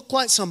want to look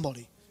like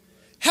somebody.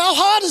 How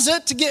hard is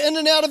it to get in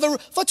and out of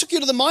if I took you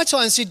to the Mai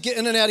Tai and said, get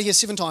in and out of here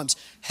 7 times,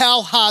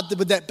 how hard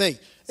would that be?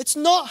 It's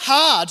not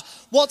hard.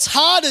 What's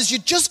hard is you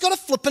just got to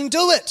flip and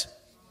do it.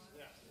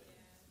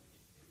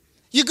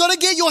 You got to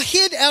get your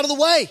head out of the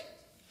way.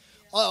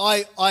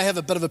 I have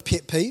a bit of a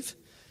pet peeve.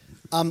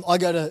 I've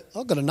got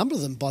a number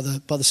of them by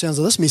the sounds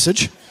of this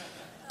message.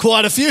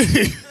 Quite a few.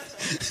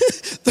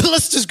 The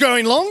list is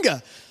growing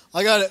longer.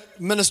 I go to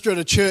minister at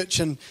a church,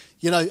 and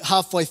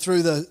halfway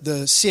through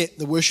the set,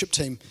 the worship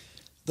team,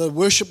 the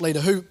worship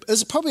leader, who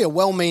is probably a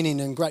well-meaning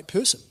and great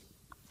person,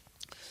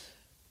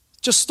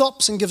 just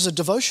stops and gives a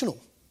devotional.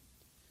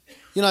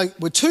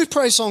 We're 2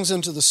 praise songs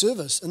into the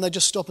service, and they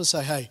just stop and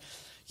say, hey,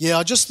 yeah,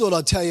 I just thought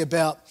I'd tell you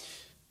about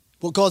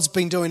what God's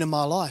been doing in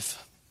my life.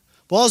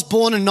 Well, I was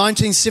born in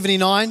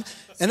 1979,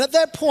 and at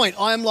that point,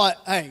 I am like,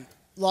 hey,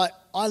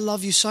 I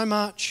love you so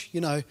much,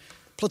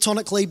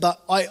 platonically, but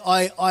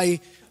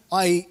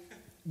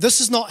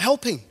this is not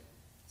helping. And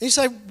you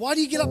say, why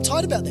do you get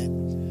uptight about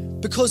that?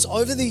 Because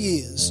over the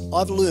years,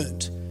 I've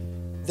learned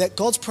that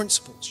God's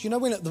principles,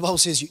 when the Bible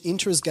says you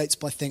enter his gates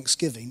by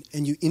thanksgiving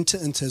and you enter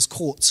into his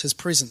courts, his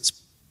presence,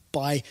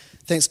 by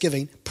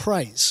thanksgiving,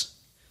 praise.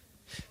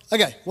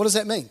 Okay, what does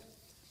that mean?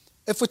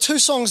 If we're 2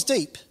 songs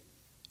deep,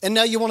 and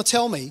now you want to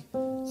tell me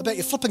about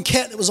your flipping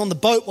cat that was on the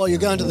boat while you're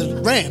going to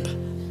the ramp,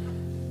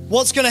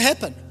 what's going to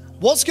happen?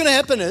 What's going to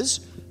happen is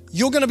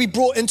you're going to be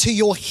brought into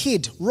your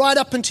head, right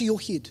up into your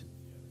head.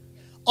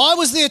 I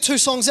was there 2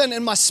 songs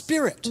in my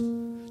spirit.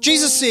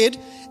 Jesus said,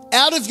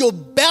 out of your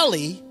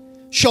belly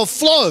shall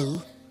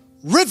flow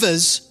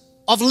rivers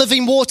of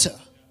living water.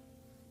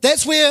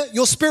 That's where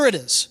your spirit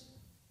is.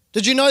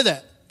 Did you know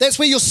that? That's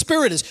where your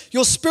spirit is.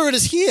 Your spirit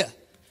is here.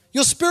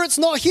 Your spirit's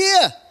not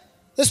here.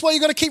 That's why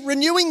you've got to keep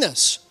renewing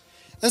this.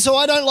 And so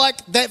I don't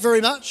like that very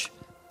much,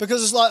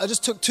 because it's like I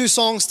just took 2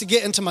 songs to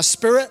get into my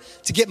spirit,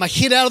 to get my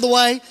head out of the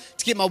way,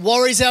 to get my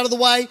worries out of the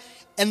way.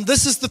 And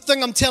this is the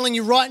thing I'm telling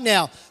you right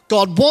now.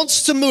 God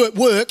wants to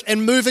work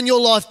and move in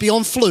your life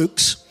beyond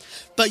flukes,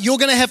 but you're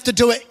going to have to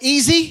do it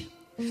easy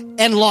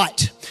and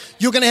light.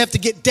 You're going to have to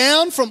get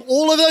down from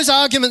all of those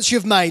arguments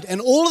you've made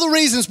and all of the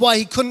reasons why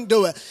he couldn't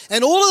do it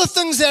and all of the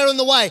things that are in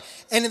the way.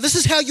 And this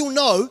is how you'll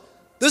know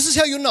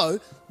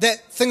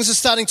that things are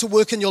starting to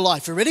work in your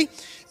life. You ready?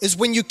 Is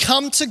when you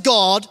come to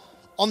God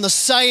on the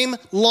same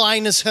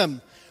line as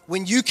him.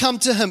 When you come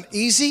to him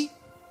easy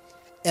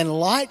and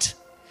light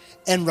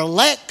and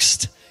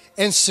relaxed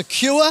and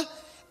secure,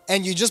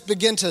 and you just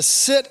begin to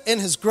sit in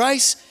his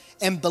grace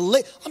and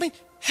believe. I mean,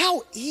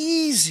 how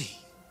easy.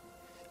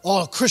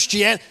 Oh,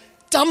 Christianity.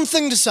 Dumb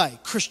thing to say.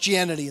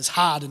 Christianity is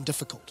hard and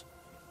difficult.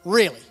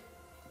 Really?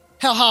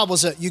 How hard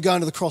was it you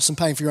going to the cross and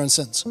paying for your own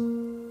sins?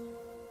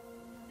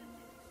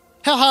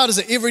 How hard is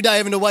it every day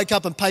having to wake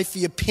up and pay for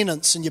your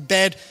penance and your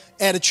bad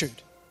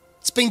attitude?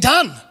 It's been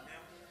done.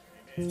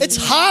 It's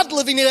hard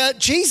living without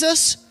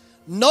Jesus.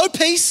 No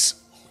peace,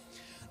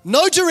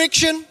 no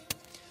direction,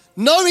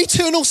 no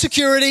eternal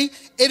security.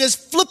 It is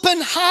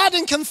flippin' hard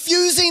and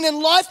confusing, and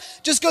life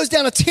just goes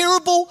down a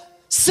terrible.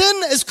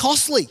 Sin is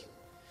costly.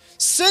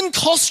 Sin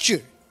costs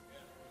you.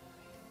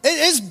 It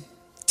is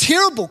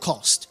terrible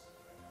cost.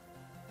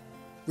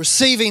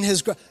 Receiving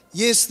his grace.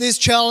 Yes, there's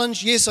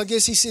challenge. Yes, I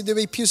guess he said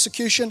there'll be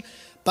persecution,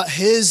 but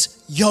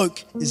his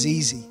yoke is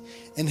easy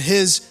and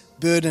his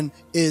burden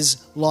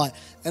is light.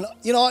 And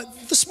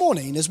this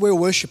morning as we were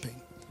worshiping,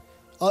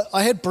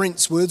 I had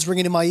Brent's words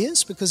ringing in my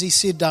ears because he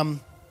said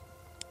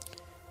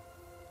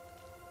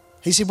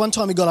one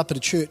time he got up at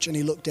a church and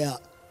he looked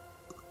out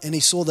and he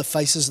saw the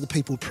faces of the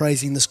people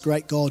praising this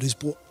great God who's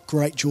brought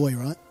great joy,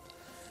 right?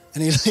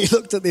 And he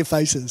looked at their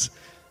faces.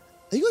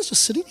 Are you guys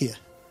just sitting here?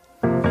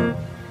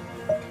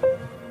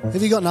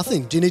 Have you got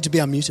nothing? Do you need to be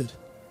unmuted?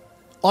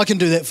 I can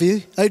do that for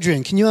you.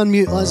 Adrian, can you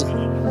unmute Isaac?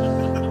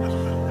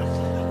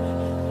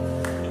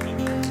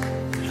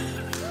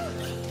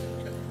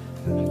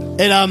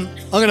 And I'm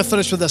going to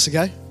finish with this,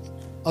 okay?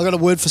 I've got a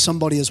word for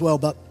somebody as well,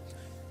 but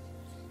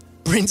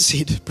Brent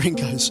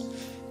goes,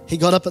 he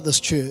got up at this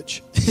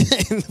church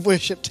and the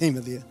worship team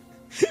are there.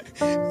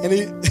 And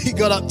he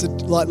got up to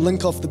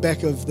link off the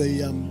back of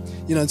the,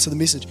 into the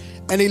message.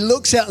 And he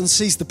looks out and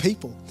sees the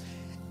people.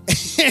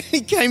 And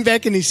he came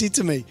back and he said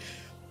to me,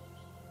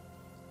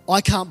 I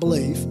can't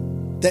believe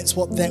that's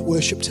what that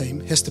worship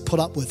team has to put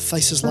up with,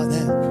 faces like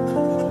that.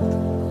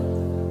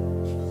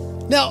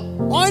 Now,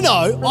 I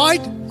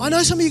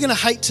know some of you are going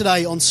to hate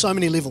today on so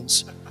many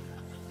levels.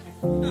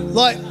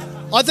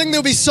 I think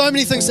there'll be so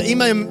many things to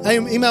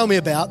email me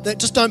about that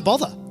just don't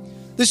bother.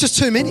 There's just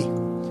too many.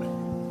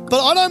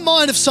 But I don't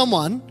mind if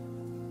someone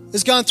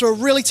is going through a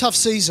really tough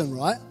season,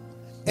 right?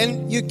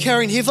 And you're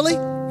carrying heavily,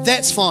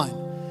 that's fine.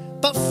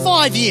 But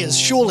 5 years,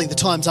 surely the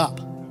time's up.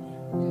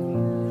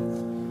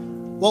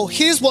 Well,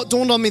 here's what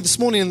dawned on me this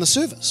morning in the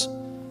service.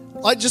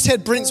 I just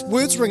had Brent's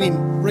words ringing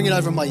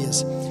over in my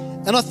ears.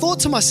 And I thought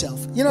to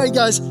myself, he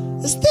goes,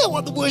 is that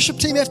what the worship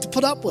team have to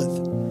put up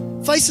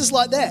with? Faces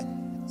like that.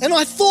 And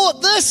I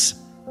thought this,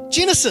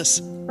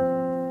 Genesis,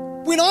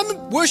 when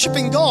I'm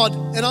worshiping God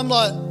and I'm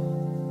like,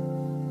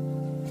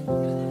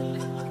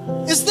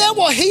 is that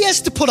what he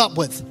has to put up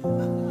with?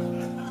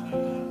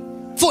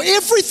 For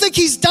everything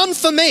he's done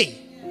for me.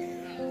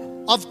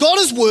 I've got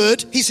his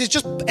word. He says,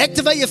 just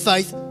activate your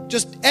faith.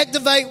 Just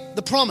activate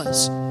the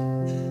promise.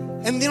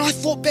 And then I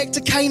thought back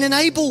to Cain and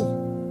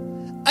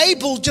Abel.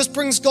 Abel just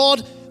brings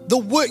God the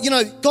work.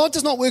 God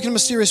does not work in a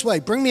mysterious way.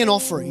 Bring me an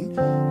offering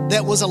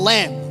that was a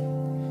lamb.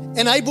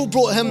 And Abel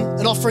brought him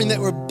an offering that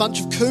were a bunch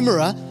of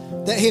kumara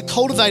that he had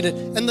cultivated.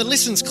 And the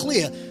lesson's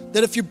clear,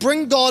 that if you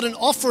bring God an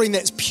offering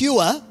that's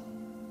pure,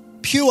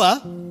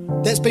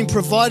 that's been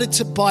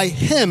provided by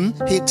him,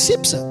 he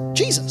accepts it,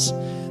 Jesus.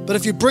 But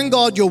if you bring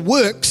God your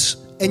works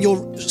and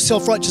your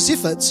self-righteous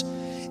efforts,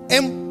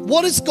 and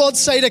what does God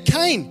say to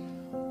Cain?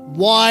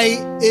 Why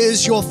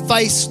is your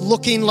face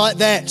looking like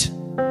that?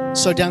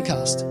 So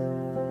downcast.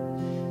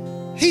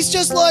 He's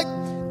just like,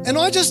 and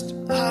I just,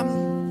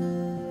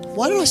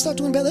 why did I start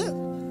talking about that?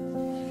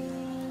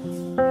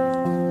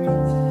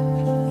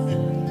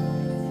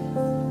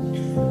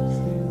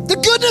 The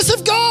goodness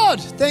of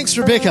God. Thanks,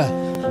 Rebecca.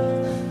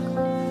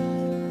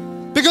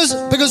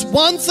 Because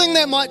one thing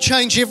that might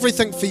change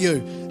everything for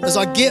you is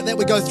I get that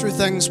we go through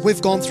things,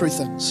 we've gone through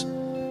things.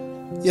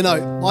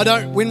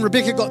 When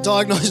Rebecca got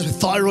diagnosed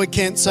with thyroid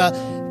cancer,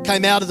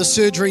 came out of the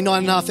surgery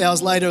 9.5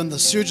 hours later and the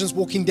surgeon's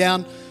walking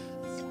down,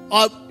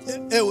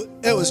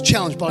 it was a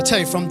challenge. But I tell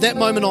you, from that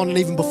moment on and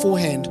even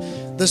beforehand,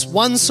 this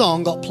one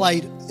song got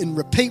played in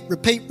repeat.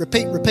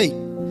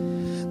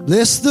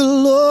 Bless the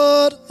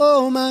Lord,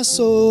 oh my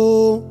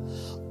soul,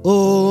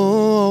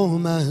 oh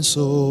my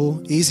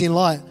soul. Easy and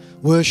light.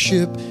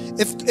 Worship.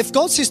 If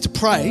God says to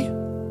pray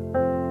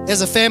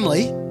as a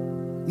family,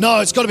 no,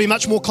 it's got to be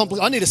much more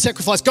complicated. I need to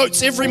sacrifice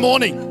goats every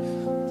morning.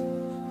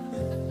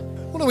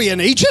 What are we,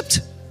 in Egypt?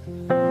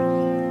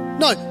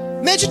 No,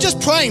 imagine just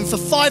praying for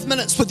 5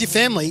 minutes with your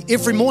family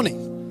every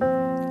morning.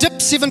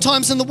 Dip 7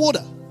 times in the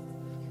water.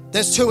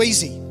 That's too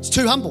easy. It's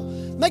too humble.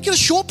 Make it a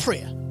short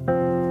prayer.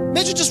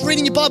 Imagine just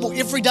reading your Bible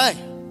every day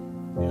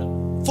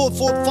for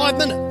 5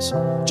 minutes.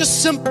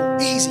 Just simple,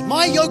 easy.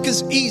 My yoke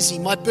is easy.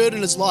 My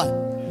burden is light.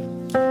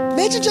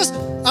 Imagine just,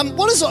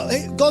 what does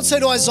God say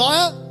to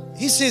Isaiah?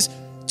 He says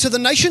to the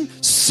nation,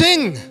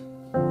 sing,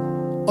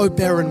 O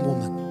barren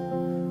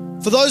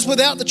woman. For those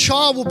without the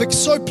child will be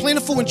so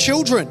plentiful in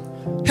children.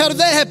 How did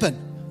that happen?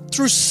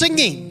 Through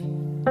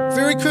singing.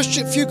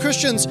 Few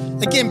Christians,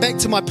 again, back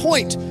to my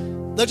point,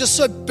 they're just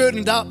so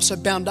burdened up, so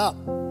bound up,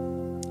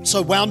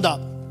 so wound up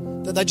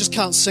that they just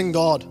can't sing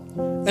God.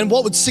 And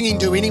what would singing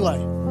do anyway?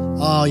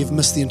 Oh, you've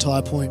missed the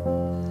entire point.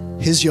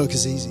 His yoke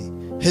is easy.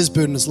 His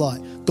burden is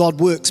light. God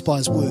works by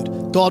his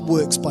word. God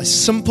works by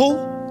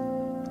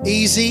simple,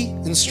 easy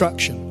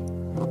instruction.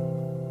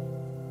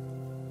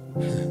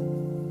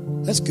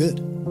 That's good.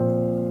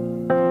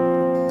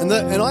 And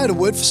I had a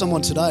word for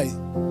someone today.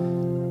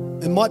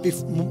 It might be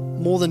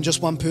more than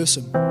just one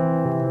person.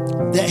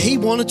 That he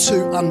wanted to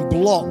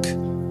unblock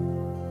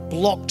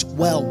blocked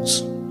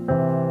wells.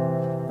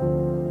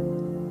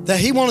 That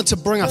he wanted to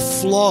bring a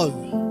flow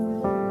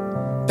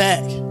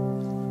back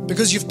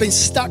because you've been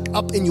stuck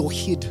up in your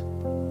head.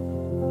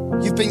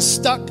 You've been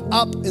stuck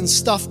up in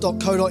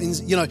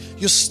stuff.co.nz.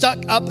 You're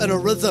stuck up in a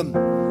rhythm,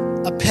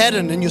 a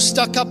pattern, and you're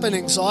stuck up in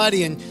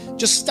anxiety and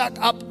just stuck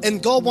up.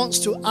 And God wants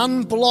to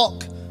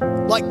unblock,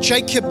 like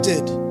Jacob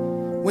did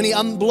when he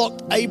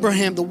unblocked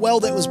Abraham, the well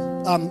that was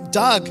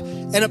dug.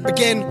 And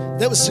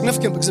that was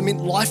significant because it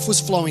meant life was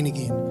flowing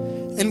again.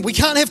 And we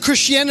can't have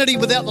Christianity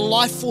without the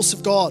life force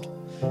of God.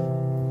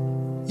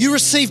 You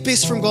receive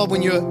best from God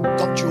when you've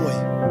got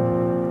joy.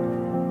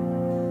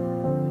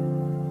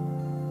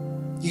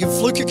 You can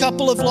fluke a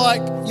couple of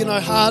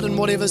hard and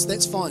whatever's,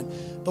 that's fine.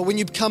 But when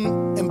you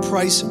come and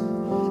praise Him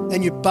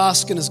and you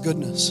bask in His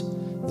goodness,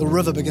 the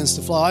river begins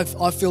to flow.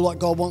 I feel like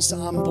God wants to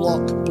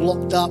unblock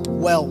blocked up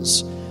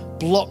wells.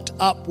 Blocked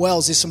up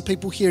wells. There's some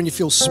people here and you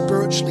feel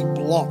spiritually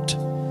blocked.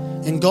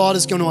 And God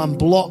is going to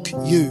unblock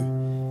you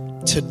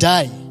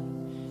today.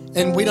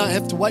 And we don't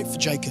have to wait for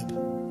Jacob.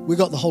 We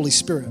got the Holy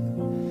Spirit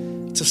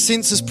to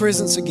sense His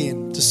presence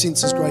again, to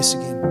sense His grace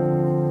again.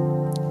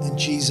 In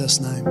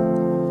Jesus' name.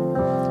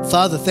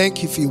 Father,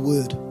 thank you for your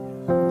word.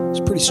 It's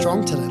pretty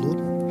strong today, Lord.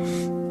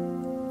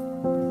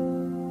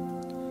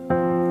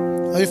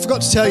 I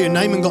forgot to tell you,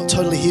 Naaman got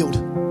totally healed.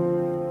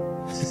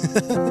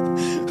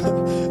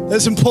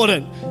 That's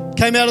important.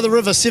 Came out of the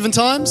river 7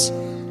 times,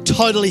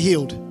 totally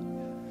healed.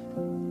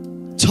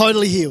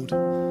 Totally healed.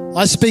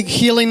 I speak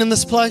healing in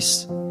this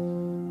place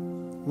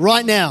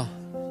right now.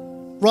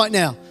 Right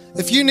now.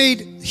 If you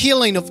need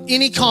healing of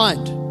any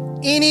kind,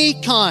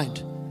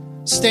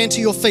 stand to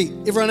your feet.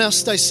 Everyone else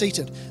stay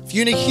seated. If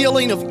you need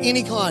healing of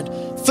any kind,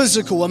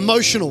 physical,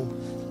 emotional,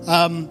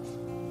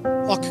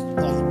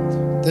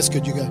 that's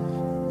good, you go.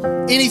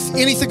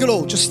 Anything at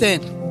all, just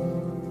stand.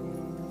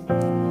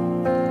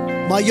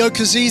 My yoke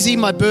is easy,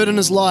 my burden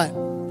is light.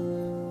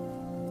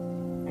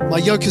 My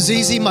yoke is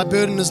easy, my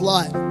burden is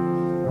light.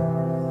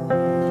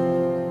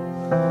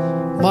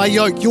 My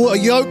yoke, your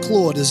yoke,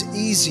 Lord, is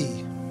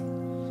easy.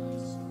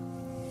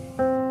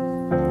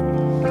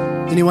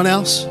 Anyone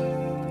else?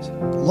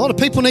 A lot of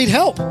people need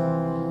help.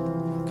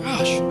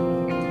 Gosh.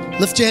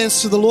 Lift your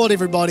hands to the Lord,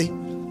 everybody,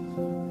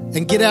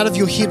 and get out of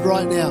your head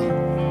right now.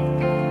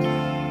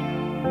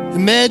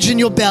 Imagine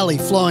your belly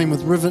flowing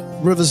with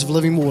rivers of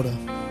living water.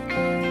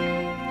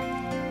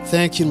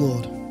 Thank you,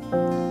 Lord.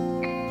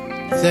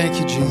 Thank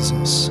you,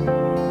 Jesus.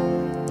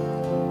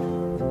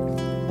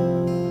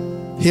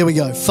 Here we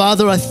go.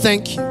 Father, I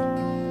thank you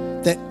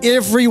that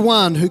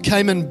everyone who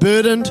came in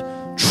burdened,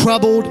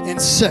 troubled,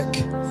 and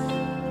sick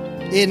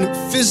in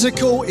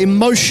physical,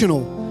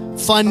 emotional,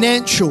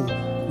 financial,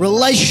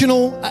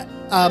 relational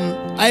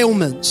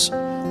ailments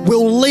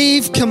will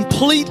leave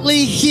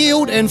completely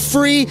healed and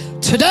free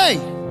today.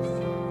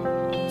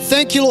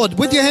 Thank you, Lord.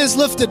 With your hands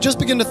lifted, just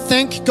begin to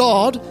thank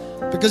God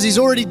because He's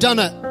already done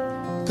it,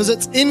 because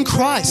it's in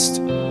Christ.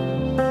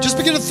 Just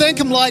begin to thank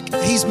Him like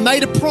He's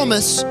made a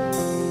promise,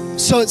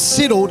 so it's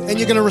settled and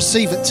you're going to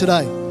receive it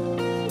today.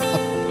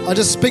 I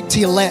just speak to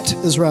your lat,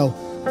 Israel.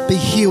 Be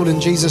healed in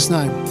Jesus'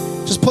 name.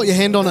 Just put your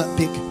hand on it,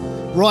 Beck.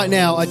 Right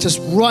now,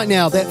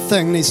 that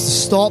thing needs to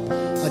stop.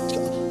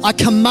 I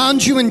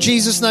command you in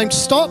Jesus' name to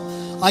stop.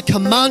 I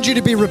command you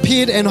to be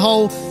repaired and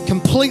whole,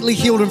 completely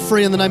healed and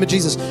free in the name of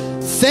Jesus.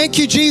 Thank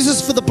you, Jesus,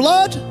 for the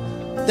blood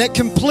that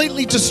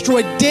completely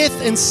destroyed death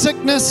and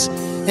sickness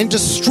and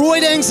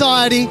destroyed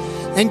anxiety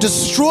and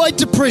destroyed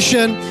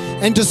depression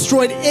and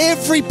destroyed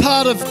every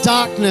part of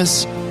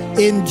darkness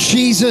in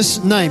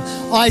Jesus' name.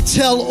 I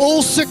tell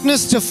all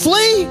sickness to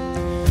flee,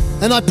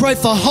 and I pray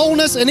for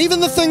wholeness, and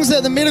even the things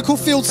that the medical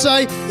field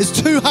say is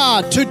too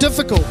hard, too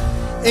difficult.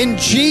 In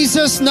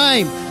Jesus'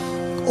 name,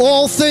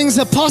 all things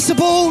are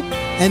possible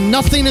and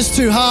nothing is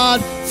too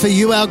hard for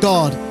you, our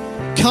God.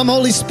 Come,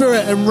 Holy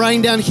Spirit, and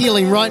rain down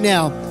healing right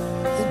now.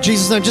 In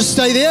Jesus' name, just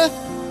stay there.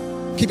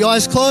 Keep your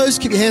eyes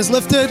closed, keep your hands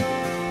lifted.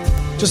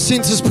 Just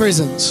sense His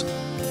presence.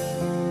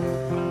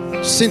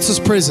 Just sense His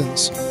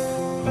presence.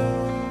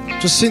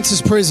 Just sense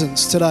His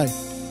presence today.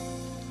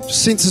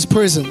 Just sense His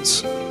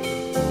presence.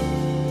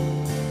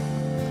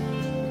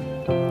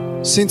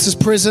 Sense His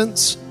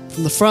presence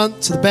from the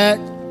front to the back,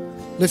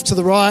 left to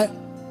the right.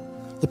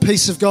 The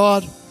peace of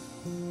God,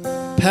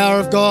 power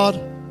of God,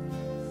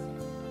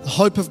 the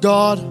hope of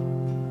God.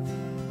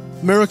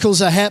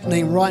 Miracles are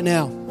happening right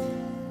now.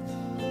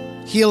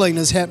 Healing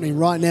is happening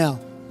right now.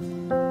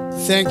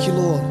 Thank you,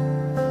 Lord.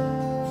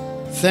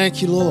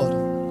 Thank you,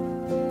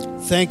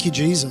 Lord. Thank you,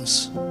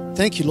 Jesus.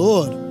 Thank you,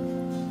 Lord.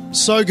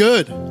 So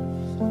good.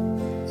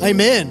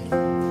 Amen.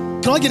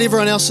 Can I get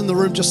everyone else in the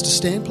room just to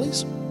stand,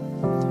 please?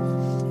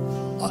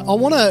 I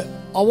want to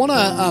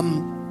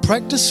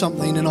practice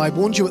something, and I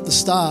warned you at the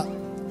start.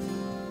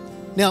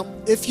 Now,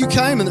 if you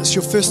came and it's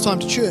your first time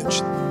to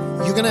church,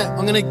 I'm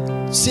going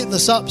to set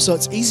this up so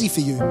it's easy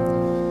for you.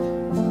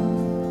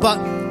 But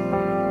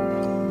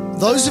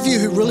those of you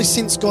who really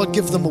sense God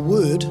give them a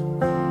word,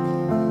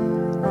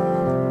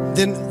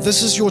 then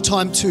this is your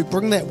time to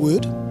bring that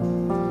word.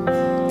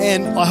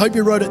 And I hope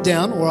you wrote it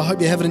down, or I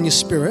hope you have it in your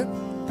spirit.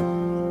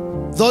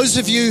 Those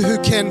of you who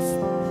can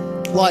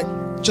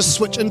just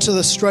switch into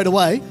this straight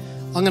away,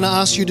 I'm going to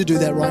ask you to do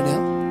that right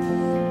now.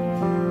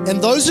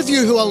 And those of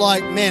you who are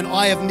like, man,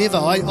 I have never,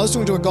 I was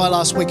talking to a guy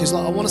last week who's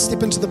like, I want to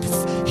step into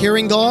the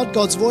hearing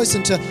God's voice,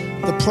 into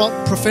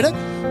the prophetic.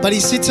 But he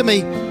said to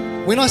me,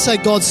 when I say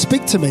God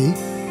speak to me,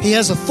 he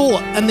has a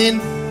thought and then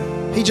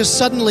he just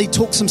suddenly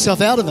talks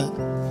himself out of it.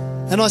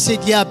 And I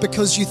said, yeah,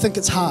 because you think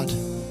it's hard.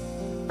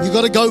 You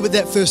got to go with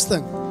that first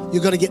thing.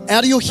 You've got to get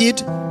out of your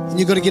head and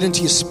you've got to get into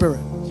your spirit.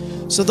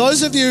 So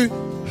those of you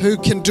who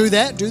can do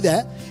that, do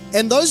that.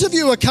 And those of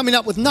you who are coming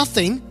up with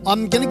nothing,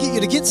 I'm going to get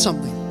you to get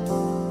something.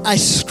 A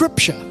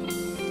scripture.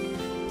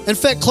 In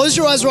fact, close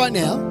your eyes right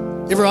now,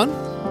 everyone,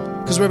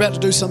 because we're about to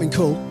do something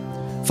cool.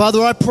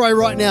 Father, I pray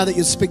right now that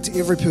you'd speak to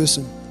every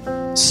person.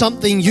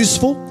 Something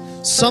useful,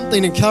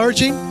 something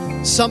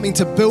encouraging, something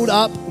to build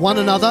up one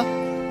another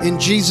in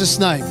Jesus'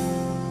 name.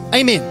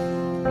 Amen.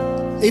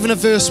 Even a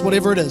verse,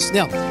 whatever it is.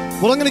 Now,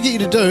 what I'm going to get you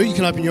to do, you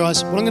can open your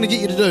eyes. What I'm going to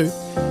get you to do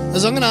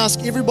is I'm going to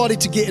ask everybody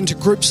to get into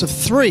groups of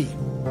 3.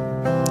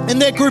 In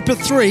that group of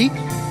 3, you're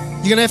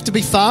going to have to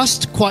be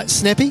fast, quite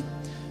snappy.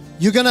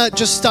 You're going to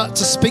just start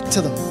to speak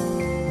to them.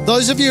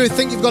 Those of you who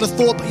think you've got a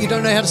thought but you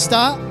don't know how to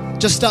start,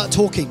 just start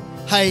talking.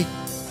 Hey,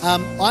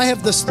 I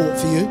have this thought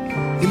for you.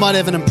 You might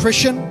have an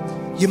impression.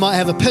 You might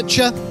have a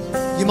picture.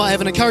 You might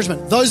have an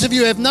encouragement. Those of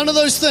you who have none of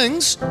those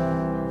things,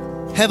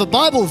 have a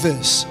Bible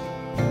verse.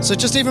 So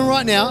just even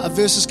right now, a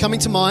verse is coming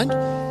to mind.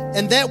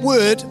 And that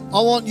word,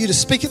 I want you to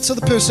speak it to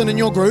the person in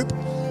your group.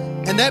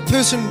 And that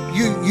person,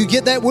 you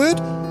get that word,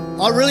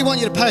 I really want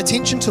you to pay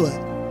attention to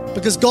it.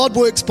 Because God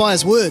works by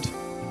his word,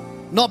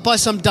 not by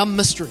some dumb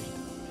mystery.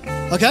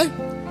 Okay?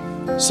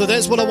 So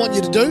that's what I want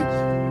you to do.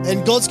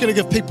 And God's going to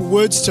give people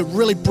words to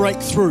really break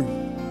through.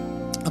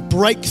 A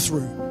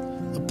breakthrough.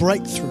 A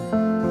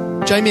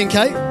breakthrough. Jamie and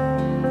Kate,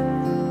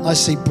 I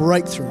see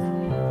breakthrough.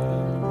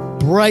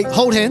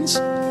 Hold hands.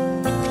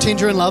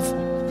 Pretend you're in love.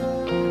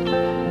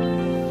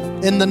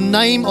 In the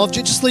name of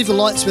Jesus, just leave the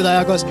lights where they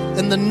are, guys.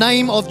 In the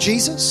name of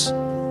Jesus,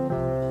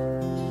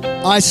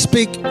 I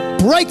speak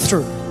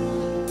breakthrough.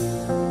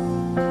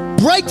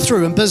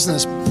 Breakthrough in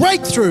business,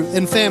 breakthrough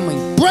in family,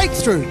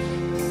 breakthrough.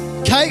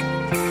 Kate,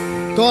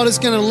 God is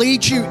going to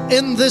lead you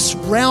in this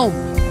realm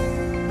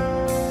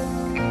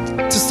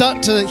to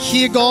start to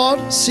hear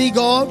God, see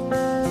God,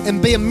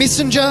 and be a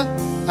messenger,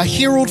 a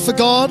herald for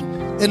God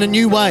in a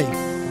new way.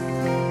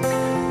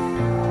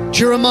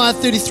 Jeremiah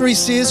 33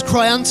 says,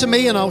 cry unto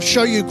me and I'll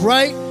show you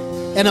great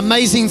and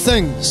amazing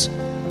things.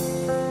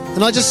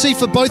 And I just see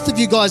for both of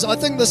you guys, I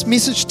think this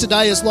message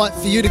today is like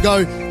for you to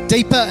go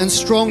deeper and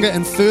stronger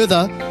and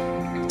further,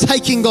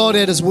 taking God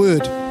at his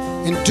word.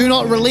 And do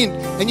not relent.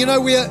 And you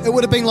know where it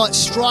would have been like,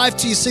 strive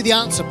till you see the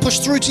answer, push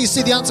through till you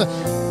see the answer.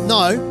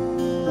 No,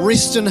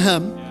 rest in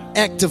him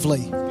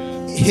actively.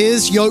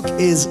 His yoke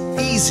is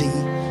easy.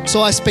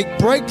 So I speak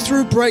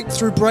breakthrough,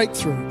 breakthrough,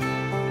 breakthrough.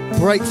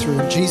 Breakthrough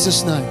in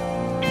Jesus' name.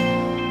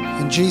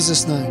 In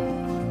Jesus' name.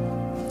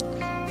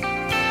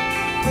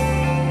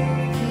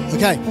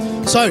 Okay,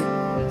 so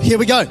here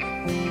we go.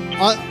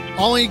 I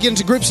want you to get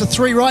into groups of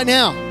 3 right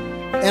now.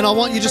 And I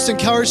want you just to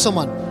encourage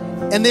someone.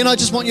 And then I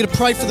just want you to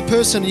pray for the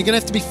person. You're going to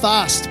have to be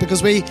fast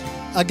because we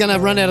are going to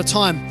run out of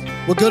time.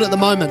 We're good at the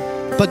moment.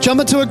 But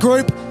jump into a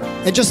group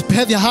and just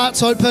have your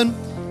hearts open.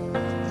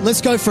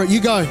 Let's go for it.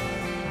 You go.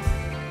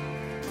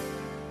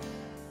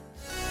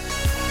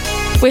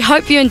 We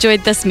hope you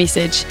enjoyed this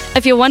message.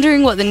 If you're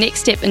wondering what the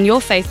next step in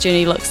your faith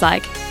journey looks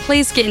like,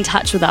 please get in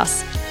touch with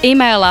us.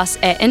 Email us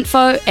at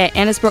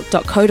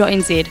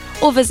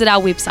info@annesbrook.co.nz or visit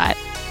our website.